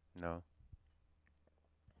 No.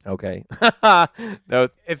 Okay. No.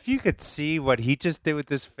 If you could see what he just did with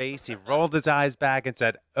his face, he rolled his eyes back and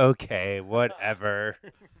said, okay, whatever.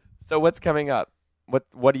 So what's coming up?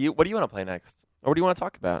 What do you want to play next? Or what do you want to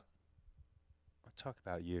talk about? I'll talk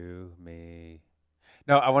about you, me.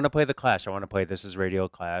 No, I want to play The Clash. I want to play This Is Radio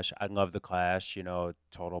Clash. I love The Clash,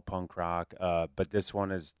 total punk rock. But this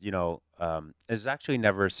one is actually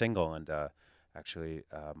never a single. And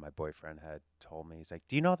my boyfriend had told me, he's like,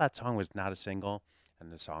 do you know that song was not a single?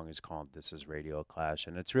 And the song is called This Is Radio Clash.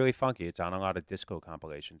 And it's really funky. It's on a lot of disco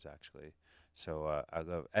compilations, actually. So I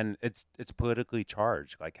love, and it's politically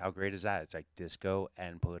charged. Like, how great is that? It's like disco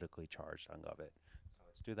and politically charged. I love it. So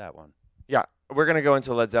let's do that one. Yeah, we're going to go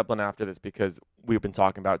into Led Zeppelin after this because we've been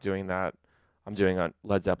talking about doing that. I'm doing a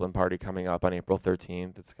Led Zeppelin party coming up on April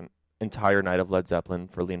 13th. It's an entire night of Led Zeppelin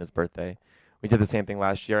for Lena's birthday. We did the same thing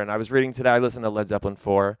last year, and I was reading today. I listened to Led Zeppelin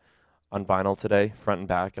 4 on vinyl today, front and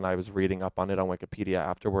back, and I was reading up on it on Wikipedia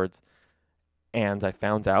afterwards, and I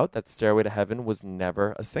found out that Stairway to Heaven was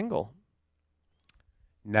never a single.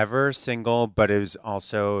 Never a single, but it was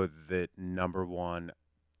also the number one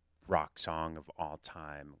rock song of all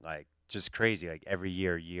time. Like, just crazy, like every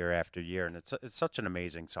year after year, and it's such an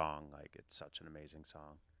amazing song. Like, it's such an amazing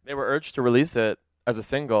song. They were urged to release it as a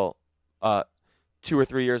single 2 or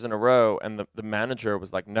 3 years in a row, and the manager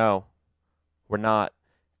was like, no, we're not.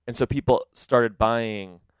 And so people started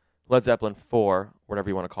buying Led Zeppelin 4, whatever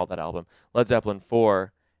you want to call that album, Led Zeppelin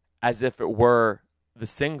 4, as if it were the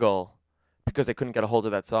single, because they couldn't get a hold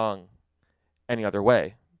of that song any other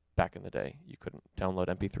way. Back in the day, you couldn't download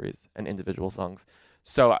MP3s and individual songs.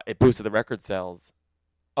 So it boosted the record sales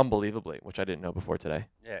unbelievably, which I didn't know before today.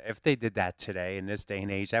 Yeah, if they did that today in this day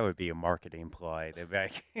and age, that would be a marketing ploy. They'd be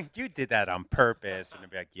like, you did that on purpose. And they'd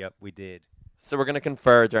be like, yep, we did. So we're going to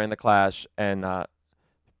confer during the Clash and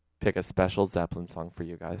pick a special Zeppelin song for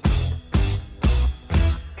you guys.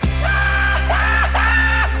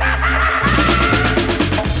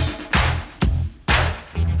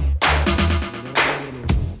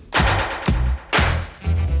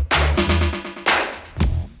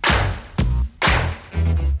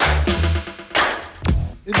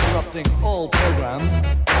 Interrupting all programs.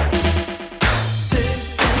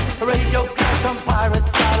 This is a radio clash on pirate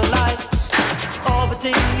satellite,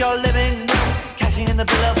 orbiting your living room, cashing in the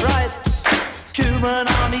Bill of Rights, human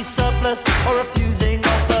army surplus, or refusing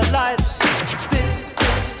of the lights. This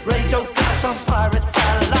is radio clash on pirate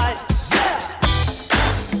satellite.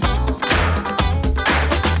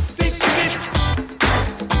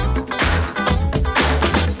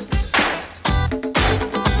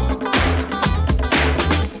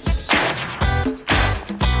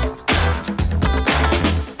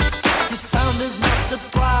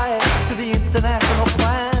 International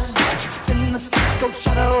plan in the sicko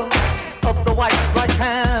shadow of the white right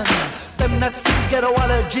hand. Them that see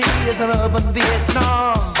ghettoology is an urban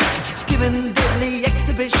Vietnam, giving deadly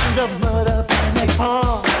exhibitions of murder and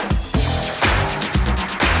napalm.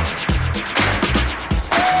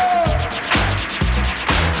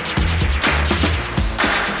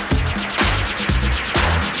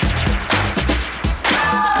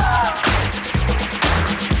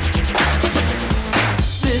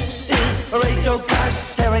 Radio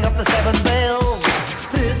Clash, tearing up the seven veils.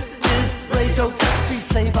 This is Radio Clash, please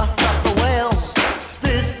save us, not the whale.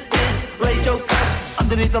 This is Radio Clash,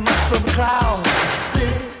 underneath the mushroom cloud.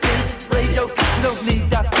 This is Radio Clash, you don't need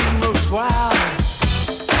that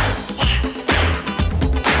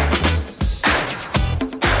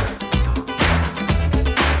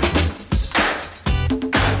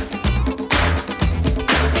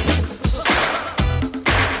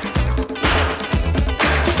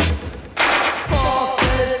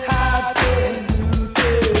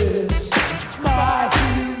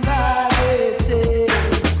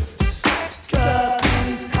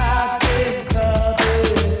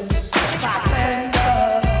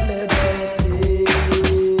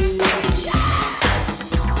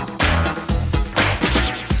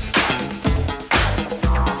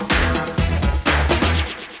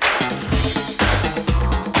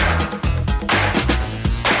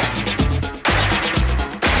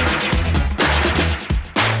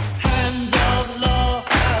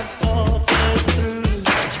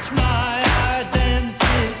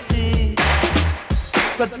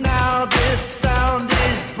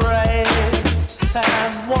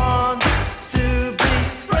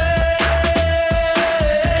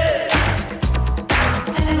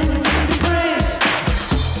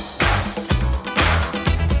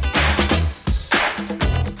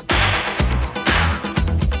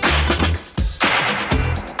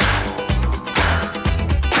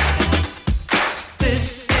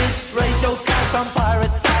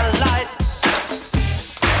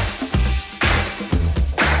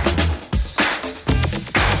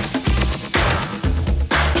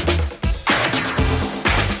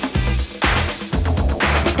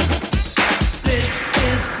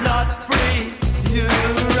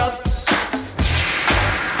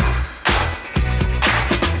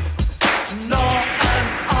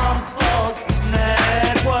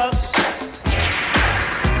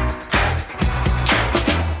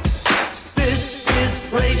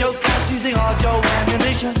using audio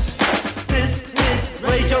ammunition. This is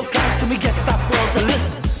Radio Clash, can we get that world to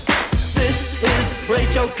listen? This is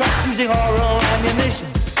Radio Clash using oral ammunition.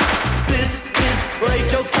 This is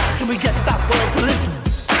Radio Clash, can we get that world to listen?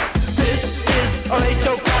 This is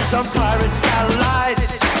Radio Clash on pirate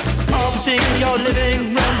satellites, orbiting your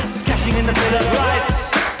living room, cashing in the Bill of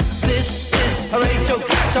Rights. This is Radio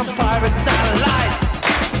Clash on pirate satellite.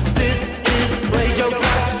 This is Radio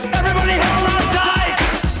Clash. Everybody hold on tight.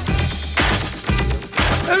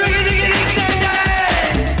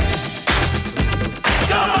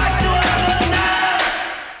 Go back to Earth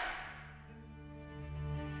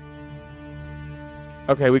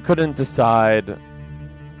now. Okay, we couldn't decide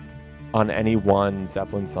on any one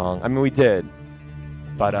Zeppelin song. I mean, we did,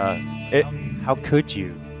 but How could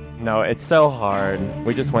you? no, it's so hard.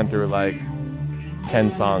 We just went through like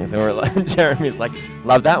 10 songs, and we're like, Jeremy's like,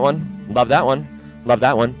 love that one, love that one, love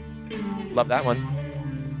that one, love that one.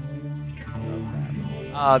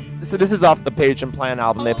 So this is off the Page and Plan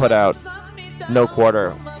album they put out, No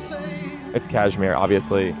Quarter. It's Kashmir,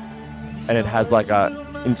 obviously, and it has like a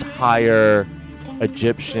entire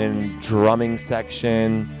Egyptian drumming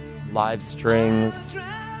section, live strings,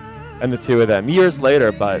 and the two of them. Years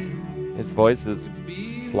later, but his voice is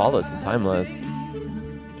flawless and timeless.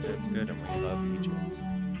 It's good, and we love Egypt.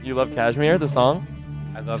 You love Kashmir, the song?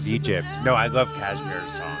 I love Egypt. No, I love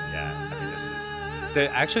Kashmir's song. Yeah, I mean, this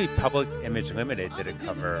is actually Public Image Limited did a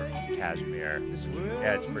cover of Kashmir.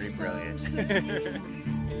 Yeah, it's pretty brilliant.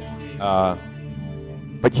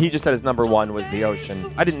 But he just said his number one was The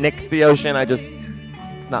Ocean. I didn't nix The Ocean.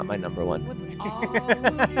 It's not my number one.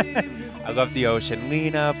 I love The Ocean.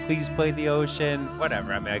 Lena, please play The Ocean.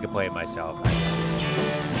 Whatever. I mean, I can play it myself.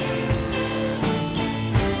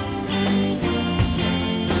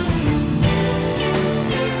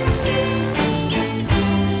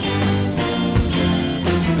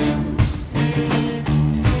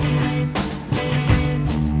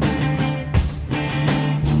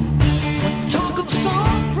 Chocolate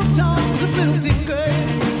song from towns of lifting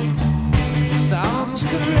grace. Sounds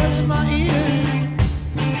caress my ear.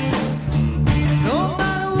 No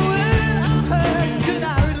matter where I heard, could I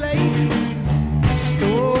relate? The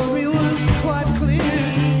story was quite clear.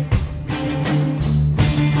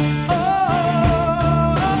 Oh,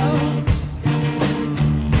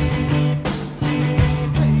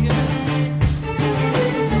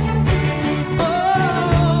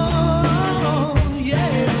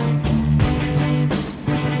 yeah.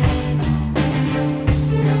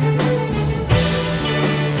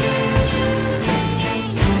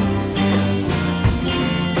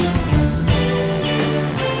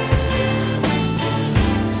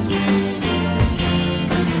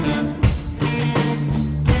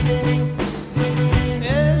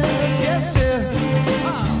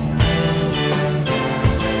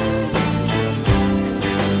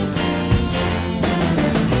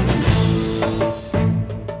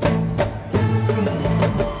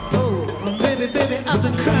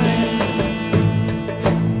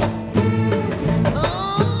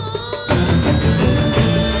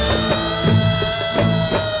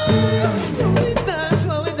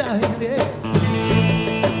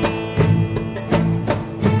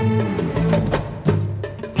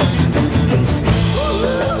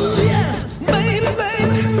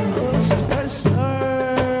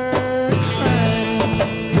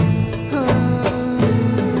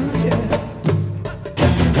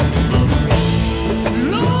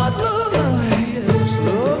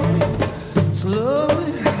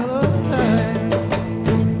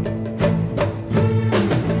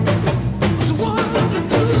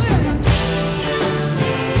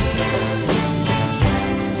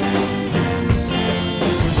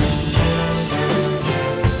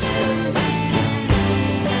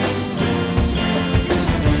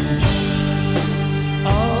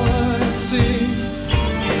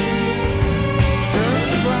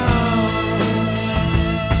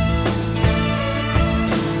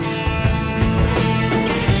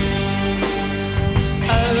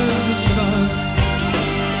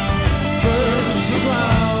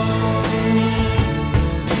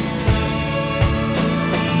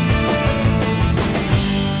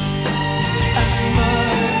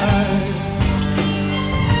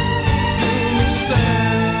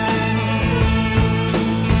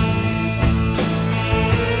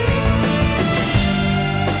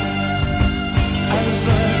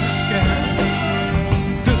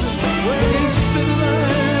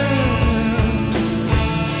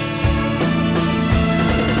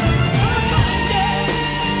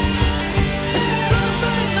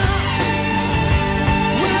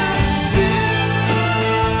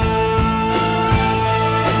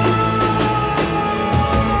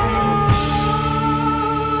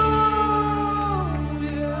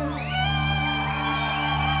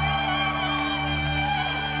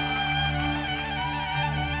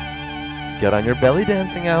 Get on your belly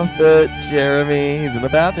dancing outfit, Jeremy. He's in the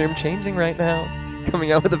bathroom changing right now.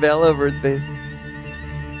 Coming out with a veil over his face.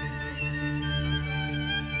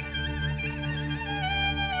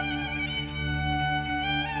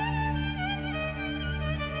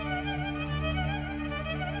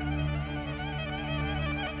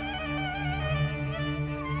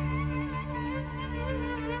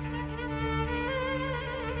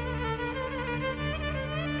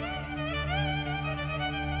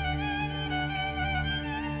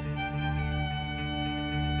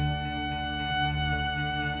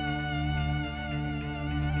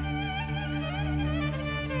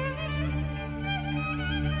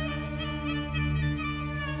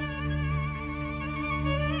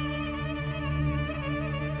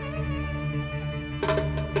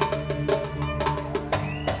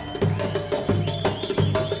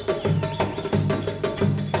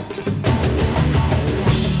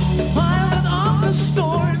 Pilot of the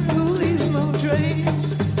storm who leaves no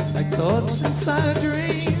trace, like thoughts inside a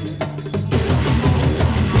dream.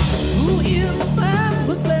 Who in the path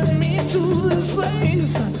that led me to this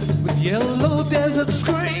place with yellow desert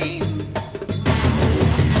screen?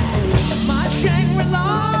 My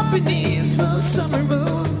Shangri-La beneath the summer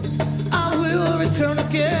moon, I will return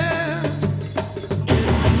again.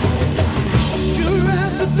 Sure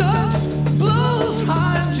as the dust blows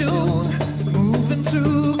high in June, moving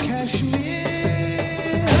to Kashmir.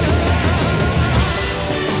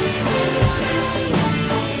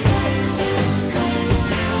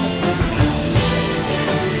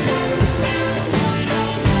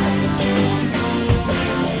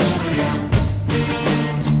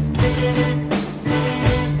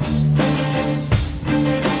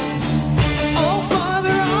 Oh,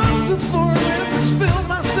 Father of the four winds, fill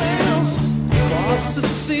my sails across the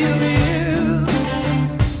sea of years.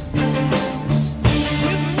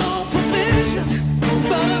 With no provision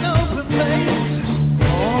but an open place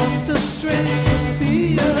on the streets of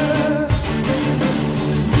fear.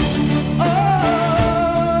 Oh,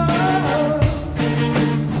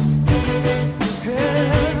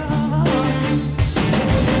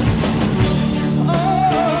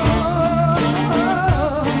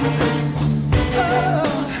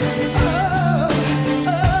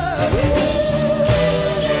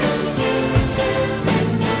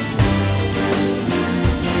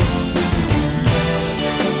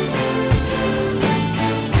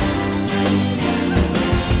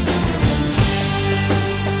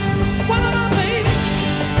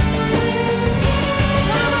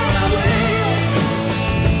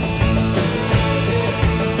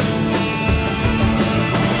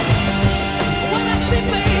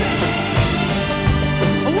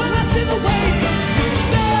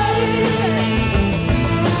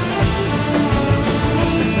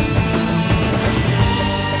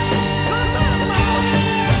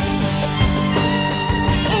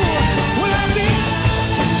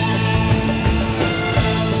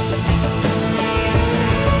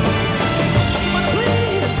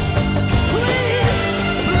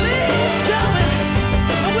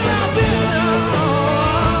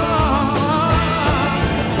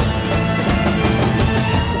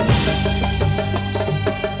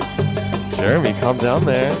 Jeremy, calm down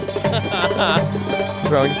there.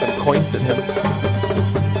 Throwing some coins at him.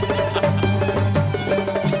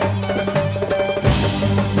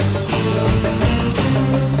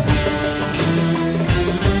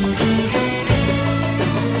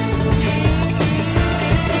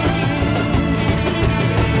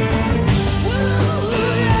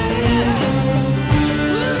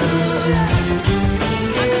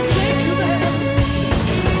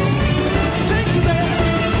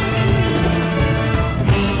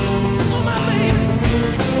 Oh, my baby.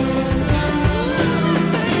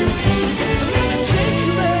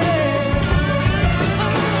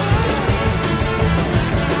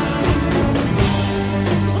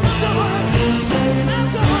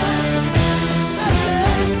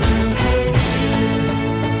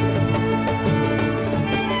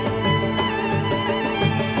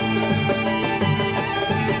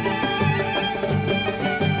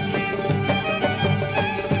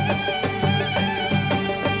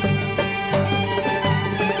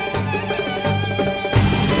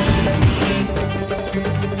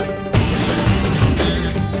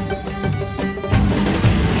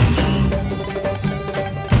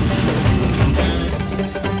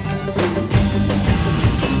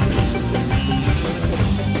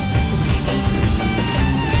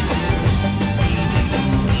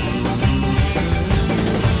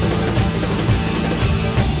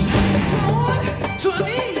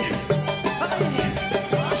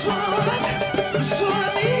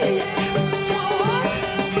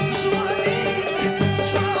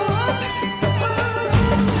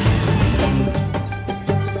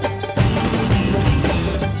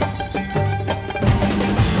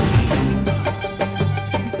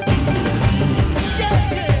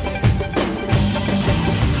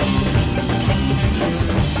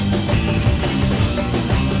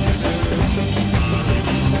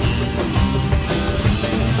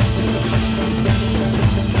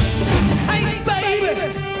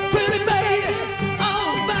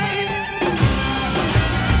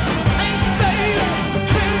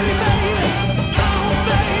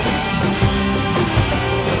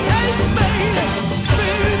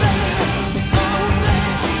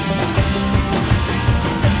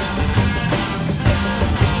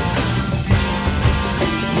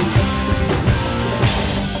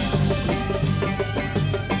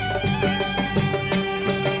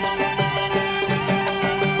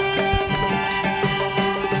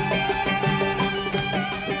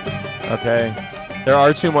 Okay. There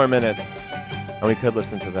are 2 more minutes, and we could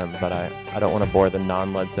listen to them, but I don't want to bore the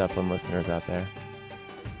non-Led Zeppelin listeners out there.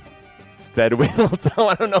 Instead,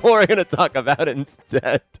 I don't know what we're going to talk about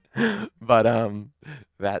instead. But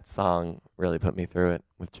that song really put me through it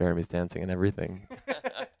with Jeremy's dancing and everything.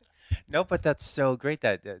 No, but that's so great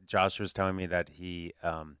that Josh was telling me that he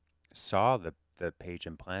saw the Page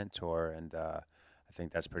and Plant tour, and I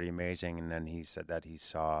think that's pretty amazing. And then he said that he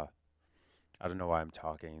saw, I don't know why I'm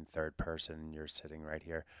talking in third person, you're sitting right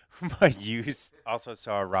here, but you also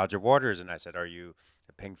saw Roger Waters, and I said, are you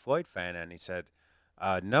a Pink Floyd fan? And he said,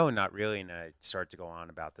 no, not really. And I started to go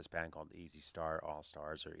on about this band called Easy Star All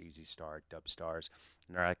Stars or Easy Star Dub Stars.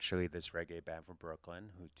 And they're actually this reggae band from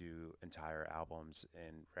Brooklyn who do entire albums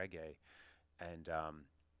in reggae. And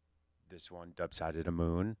this one, Dub Side of the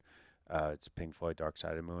Moon, it's Pink Floyd Dark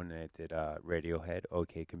Side of the Moon. And they did Radiohead,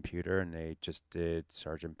 OK Computer, and they just did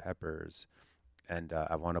Sgt. Pepper's. And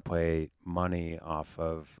I want to play Money off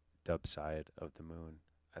of Dub Side of the Moon.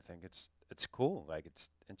 I think it's cool. Like, it's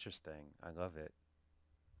interesting. I love it.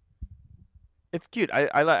 It's cute.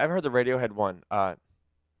 I've heard the Radiohead one. The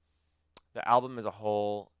album as a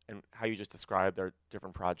whole and how you just described their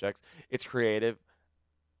different projects. It's creative.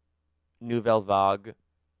 Nouvelle Vague.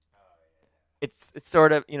 It's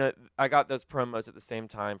sort of, I got those promos at the same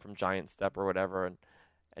time from Giant Step or whatever,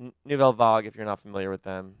 and Nouvelle Vague, if you're not familiar with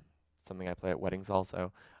them, something I play at weddings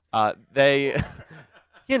also. They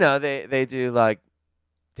they do like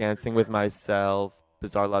Dancing with Myself,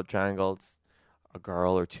 Bizarre Love Triangle. It's a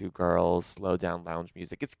girl or 2 girls, slow down lounge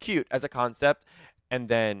music. It's cute as a concept, and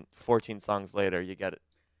then 14 songs later, you get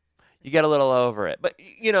a little over it. But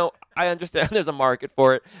I understand there's a market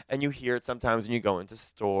for it, and you hear it sometimes when you go into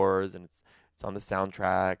stores, and it's on the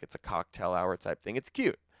soundtrack. It's a cocktail hour type thing. It's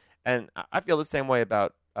cute, and I feel the same way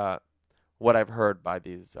about what I've heard by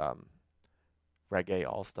these reggae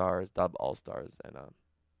all stars, dub all stars, and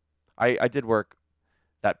I did work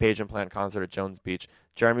that Page and Plant concert at Jones Beach.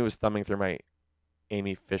 Jeremy was thumbing through my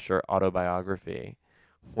Amy Fisher autobiography,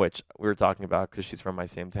 which we were talking about because she's from my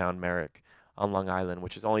same town, Merrick, on Long Island,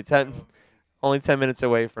 which is only 10 minutes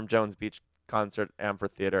away from Jones Beach Concert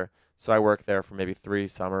Amphitheater. So I worked there for maybe 4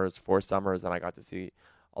 summers, and I got to see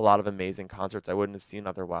a lot of amazing concerts I wouldn't have seen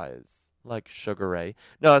otherwise, like Sugar Ray.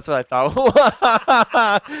 No, that's what I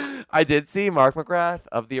thought. I did see Mark McGrath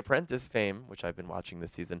of The Apprentice fame, which I've been watching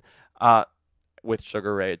this season, with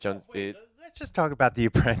Sugar Ray at Jones Beach. Let's just talk about The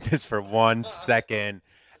Apprentice for 1 second.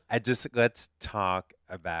 Let's talk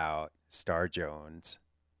about Star Jones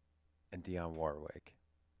and Dionne Warwick.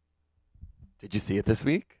 Did you see it this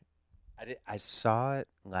week? I saw it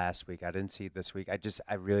last week. I didn't see it this week. I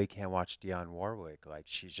really can't watch Dionne Warwick. Like,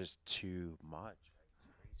 she's just too much.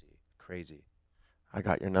 Crazy. I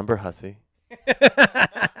got your number, hussy.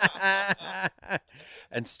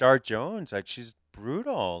 And Star Jones, like, she's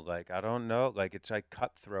brutal. Like, I don't know. Like, it's like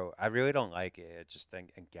cutthroat. I really don't like it. I just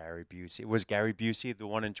think, and Gary Busey. Was Gary Busey the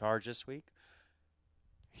one in charge this week?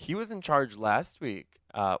 He was in charge last week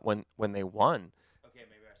when they won. Okay,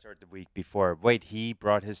 maybe I started the week before. Wait, he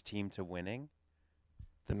brought his team to winning?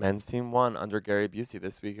 The men's team won under Gary Busey.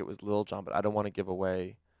 This week it was Lil Jon, but I don't want to give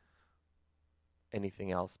away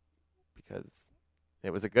anything else because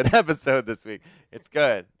it was a good episode this week. It's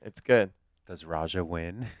good. It's good. Does Raja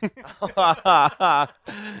win?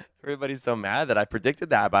 Everybody's so mad that I predicted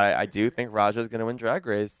that, but I do think Raja's going to win Drag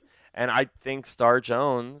Race. And I think Star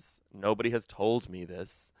Jones, nobody has told me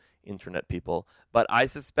this, internet people, but I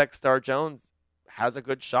suspect Star Jones has a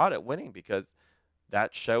good shot at winning because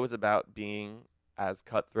that show is about being as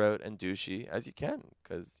cutthroat and douchey as you can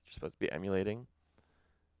because you're supposed to be emulating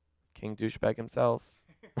King Douchebag himself,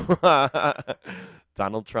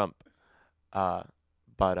 Donald Trump.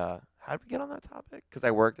 But how did we get on that topic? Because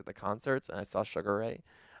I worked at the concerts and I saw Sugar Ray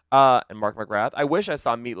and Mark McGrath. I wish I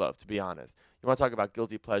saw Meatloaf, to be honest. You want to talk about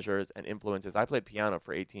guilty pleasures and influences? I played piano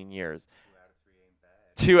for 18 years.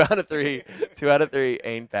 2 out of 3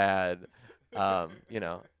 ain't bad. I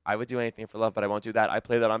would do anything for love, but I won't do that. I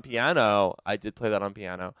play that on piano. I did play that on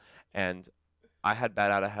piano. And I had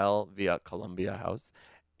Bat Out of Hell via Columbia House.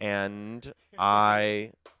 And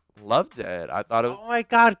I loved it. I thought it was... Oh, my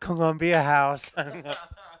God, Columbia House.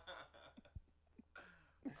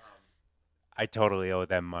 I totally owe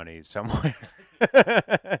them money somewhere.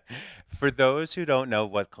 For those who don't know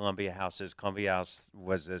what Columbia House is, Columbia House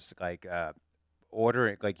was this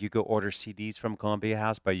ordering, like you could order CDs from Columbia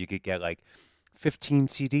House, but you could get like 15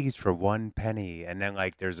 CDs for 1 penny. And then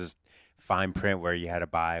like there's this fine print where you had to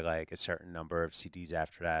buy like a certain number of CDs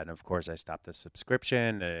after that. And of course, I stopped the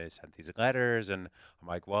subscription. And I sent these letters, and I'm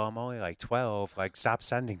like, well, I'm only like 12. Like, stop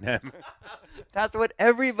sending them. That's what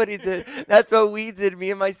everybody did. That's what we did.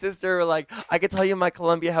 Me and my sister were like, I could tell you my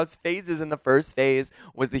Columbia House phases. And the first phase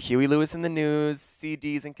was the Huey Lewis and the News,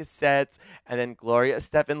 CDs and cassettes, and then Gloria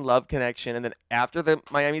Estefan Love Connection. And then after the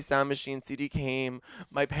Miami Sound Machine CD came,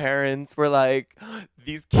 my parents were like,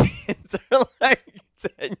 these kids are like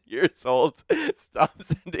 10 years old. Stop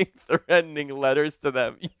sending threatening letters to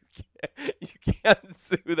them. You can't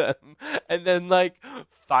sue them. And then like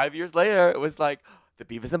 5 years later, it was like the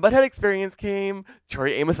Beavis and Butthead Experience came,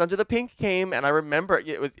 Tori Amos Under the Pink came, and I remember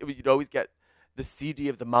it was you'd always get the CD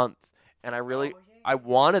of the month. And I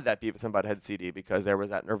wanted that Beavis and Butthead CD because there was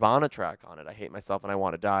that Nirvana track on it. I Hate Myself and I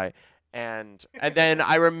Want to Die. And then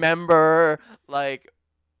I remember like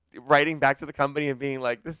writing back to the company and being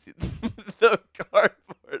like, the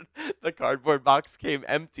cardboard box came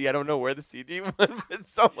empty. I don't know where the CD went, but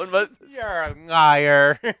someone must have You're a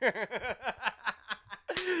liar.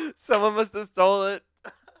 someone must have stole it.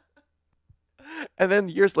 And then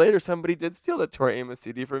years later, somebody did steal the Tori Amos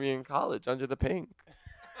CD from me in college, Under the Pink.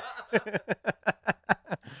 Oh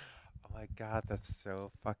my God, that's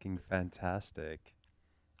so fucking fantastic.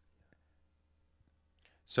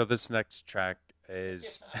 So this next track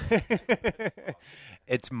is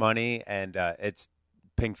it's Money, and it's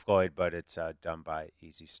Pink Floyd, but it's done by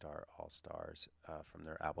Easy Star All Stars from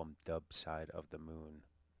their album Dub Side of the Moon.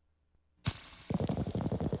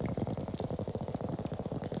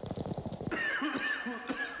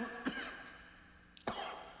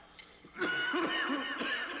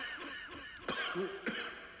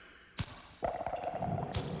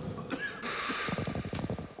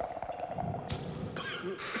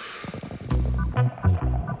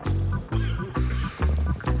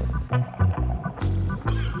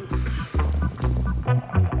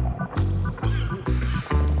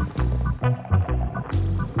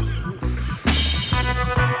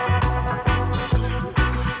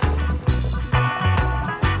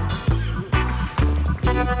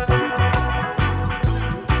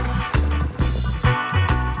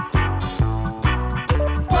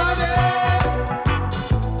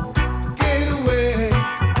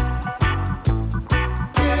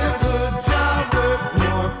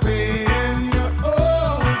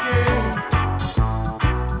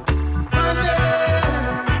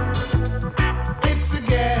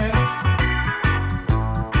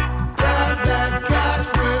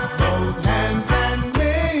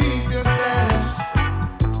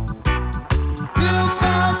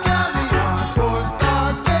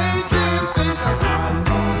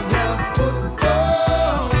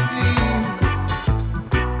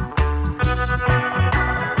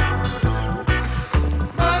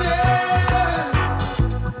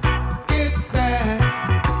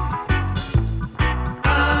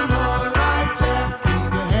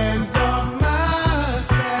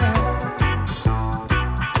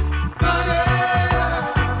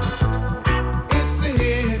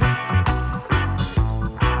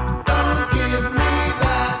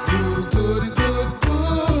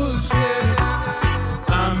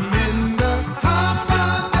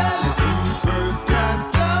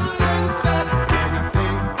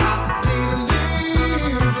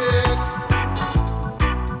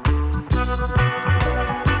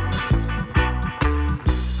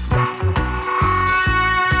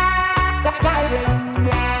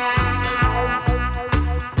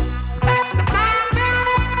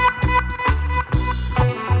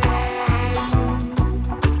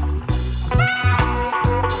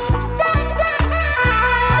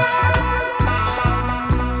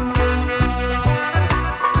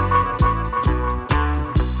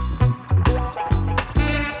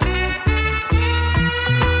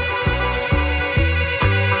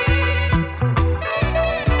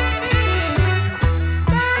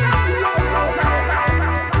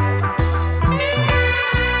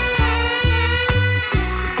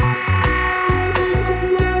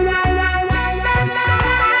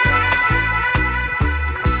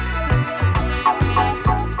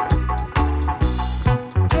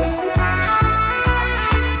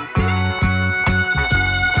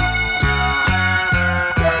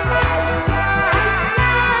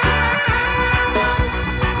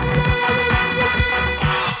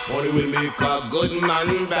 good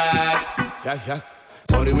man bad. Yeah, yeah.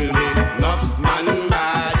 Money will make enough man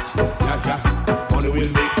mad. Yeah, yeah. Money will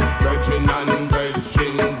make virgin and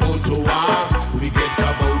virgin go to war. Forget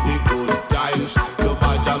about the good times.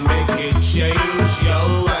 Nobody make it change your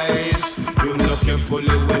ways. You know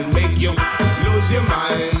carefully will make you lose your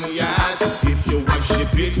mind. Yes, if you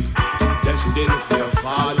worship it, destined for your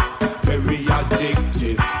fall. Very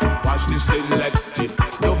selective.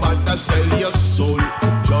 No matter sell your soul,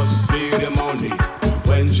 just feel the money.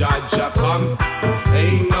 When Jaja come,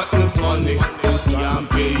 ain't nothing funny. Can't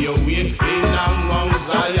pay your way in among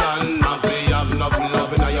Zion. Nothing have enough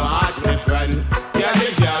love in your heart, my friend. Yeah,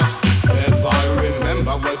 yes. If I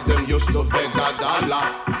remember when them used to beg a dollar.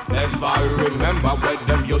 If I remember when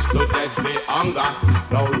them used to dead for hunger.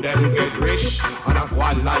 Now them get rich and a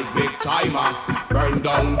one like big timer. Burn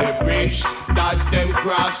down the bridge that them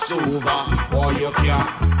cross over. Or you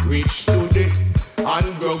can't reach today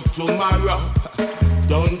and broke tomorrow.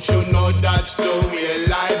 Don't you know that's the way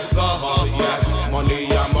life goes? Yes,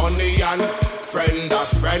 money and friend a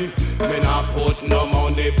friend. Me not put no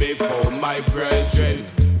money before my brethren.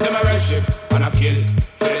 Them a worship and a kill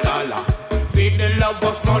for the dollar. Feed the love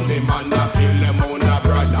of money, man, a kill them on a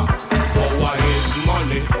brother. Power is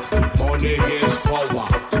money, money is power.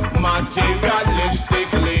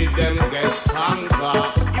 Materialistically, them get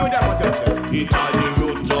conquered. You know what I'm saying? It all the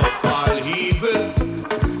root of all evil.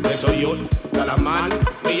 Let a youth, tell a man,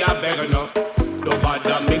 me a beggar no. Don't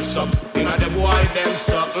bother mix up, you know the boy them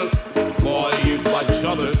something. Boy, if I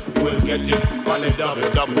trouble, you will get it on the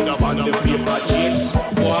double, on the paper chase.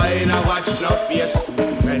 Boy, now watch no face.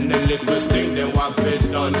 And the little thing they want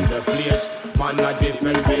fit on the place. Man, a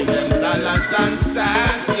different way than dollars and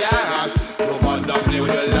cents, yeah. Don't bother play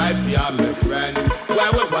with your life, yeah, my friend.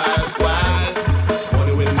 Well.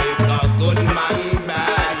 Money will make a good man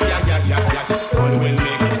bad, yeah, yes. Money will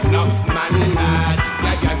make enough man mad,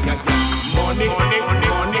 yeah. Money.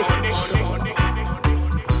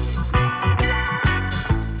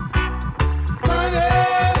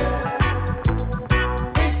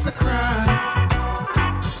 It's a crime.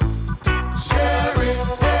 Share it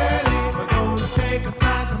fairly, but don't take a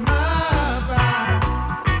slice of my pie.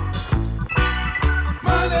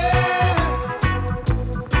 Money,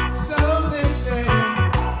 so they say,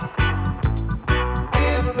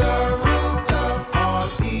 is the root of all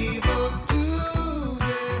evil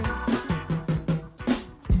today.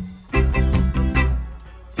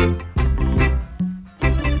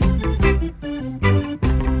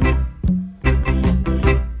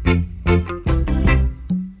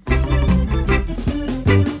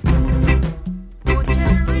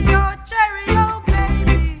 Oh, cherry, oh,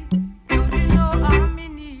 baby, don't you know I'm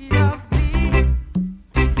in need of thee?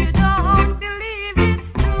 If you don't believe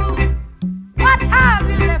it's true, what have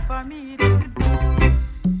you left for me to do?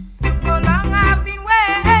 Look how long I've been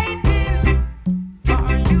waiting for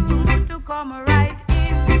you to come right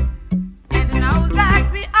in. And now that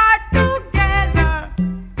we are together,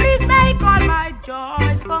 please make all my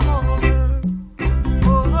joys come over.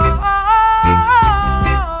 Oh, oh, oh,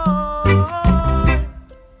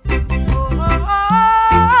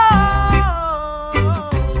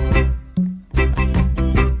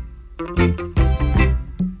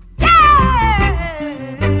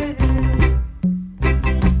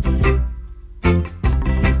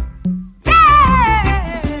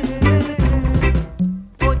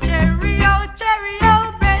 oh, cherry,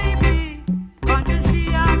 oh, baby, can't you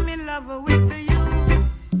see I'm in love with you?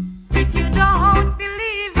 If you don't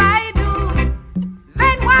believe I do,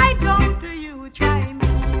 then why don't you try me?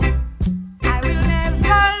 I will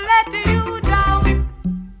never let you down.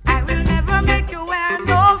 I will never make you wear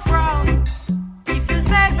no frown. If you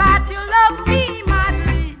say that you love me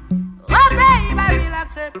madly, oh babe, I will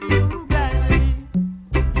accept you gladly.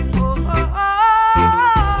 Oh, oh, oh,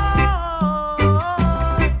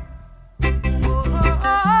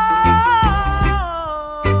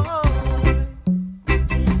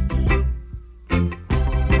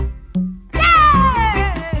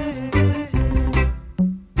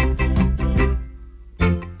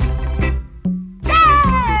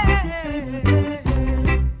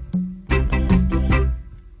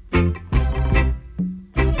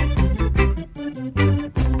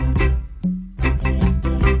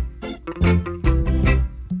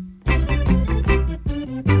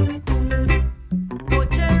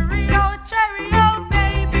 oh, cherry, oh,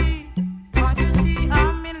 baby, can't you see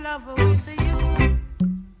I'm in love with you?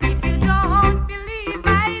 If you don't believe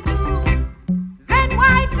I do, then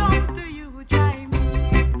why don't you try me?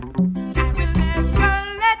 I will never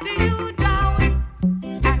let you down.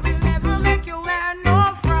 I will never make you wear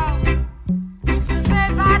no frown. If you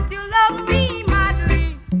say that you love me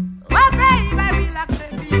madly, oh babe, I will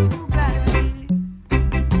accept you gladly.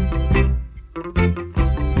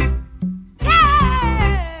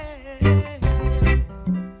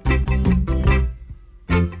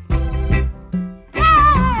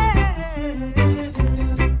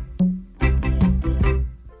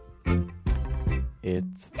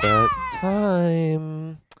 It's that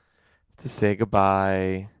time to say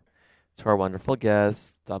goodbye to our wonderful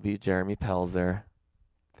guest, W. Jeremy Pelzer.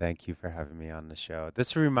 Thank you for having me on the show.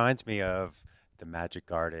 This reminds me of The Magic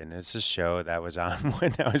Garden. It's a show that was on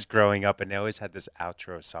when I was growing up, and they always had this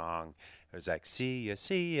outro song. It was like, see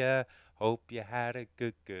ya, hope you had a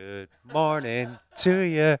good morning to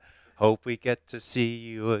ya. Hope we get to see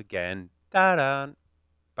you again. Da-dun,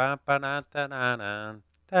 ba-ba-dun, da-dun,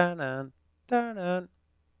 da-dun, da-dun.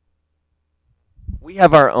 We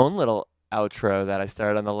have our own little outro that I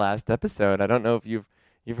started on the last episode. I don't know if you've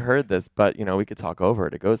heard this, but we could talk over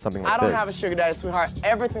it. It goes something like I this. don't have a sugar daddy, sweetheart.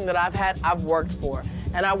 Everything that I've had, I've worked for.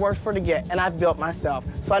 And I worked for to get, and I've built myself.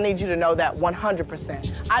 So I need you to know that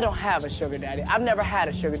 100%. I don't have a sugar daddy. I've never had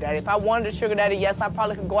a sugar daddy. If I wanted a sugar daddy, yes, I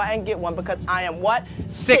probably could go out and get one because I am what?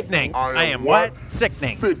 Sickening. I am what?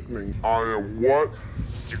 Sickening. Sickening. I am what?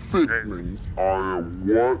 Sickening. I am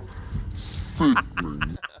what?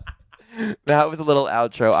 Sickening. That was a little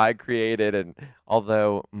outro I created, and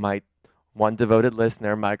although my one devoted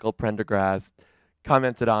listener, Michael Prendergast,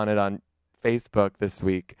 commented on it on Facebook this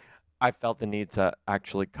week, I felt the need to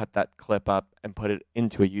actually cut that clip up and put it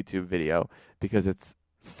into a YouTube video because it's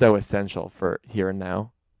so essential for here and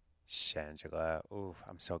now. Shangela, ooh,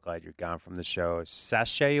 I'm so glad you're gone from the show.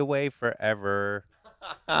 Sashay away forever.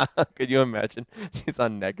 Could you imagine? She's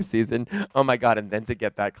on next season. Oh my God. And then to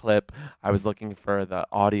get that clip, I was looking for the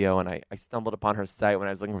audio and I stumbled upon her site when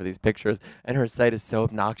I was looking for these pictures. And her site is so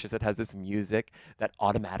obnoxious. It has this music that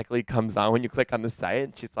automatically comes on when you click on the site.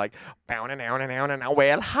 And she's like, bow and down and down and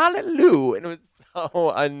well, hallelujah. And it was so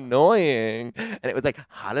annoying. And it was like,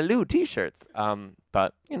 hallelujah t-shirts.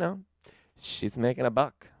 But, she's making a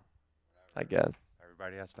buck, I guess.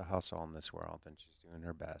 Everybody has to hustle in this world, and she's doing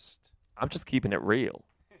her best. I'm just keeping it real.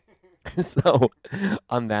 So,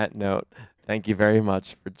 on that note, thank you very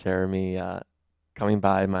much for Jeremy coming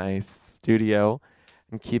by my studio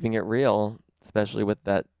and keeping it real, especially with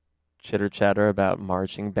that chitter chatter about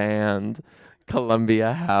marching band,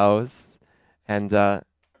 Columbia House, and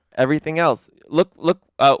everything else. Look,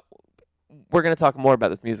 we're going to talk more about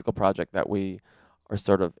this musical project that we are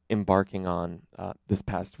sort of embarking on this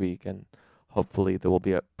past week, and hopefully there will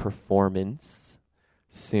be a performance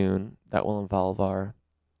soon that will involve our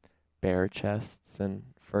bare chests and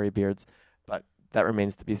furry beards, but that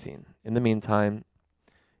remains to be seen. In the meantime,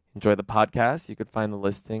 enjoy the podcast. You could find the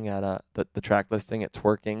listing at the track listing at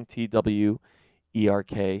twerking,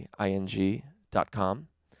 twerking.com.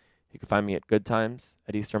 You can find me at Good Times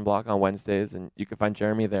at Eastern Bloc on Wednesdays, and you can find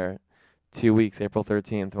Jeremy there 2 weeks, April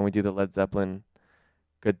 13th, when we do the Led Zeppelin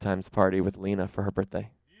Good Times party with Lena for her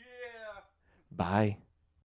birthday. Yeah. Bye.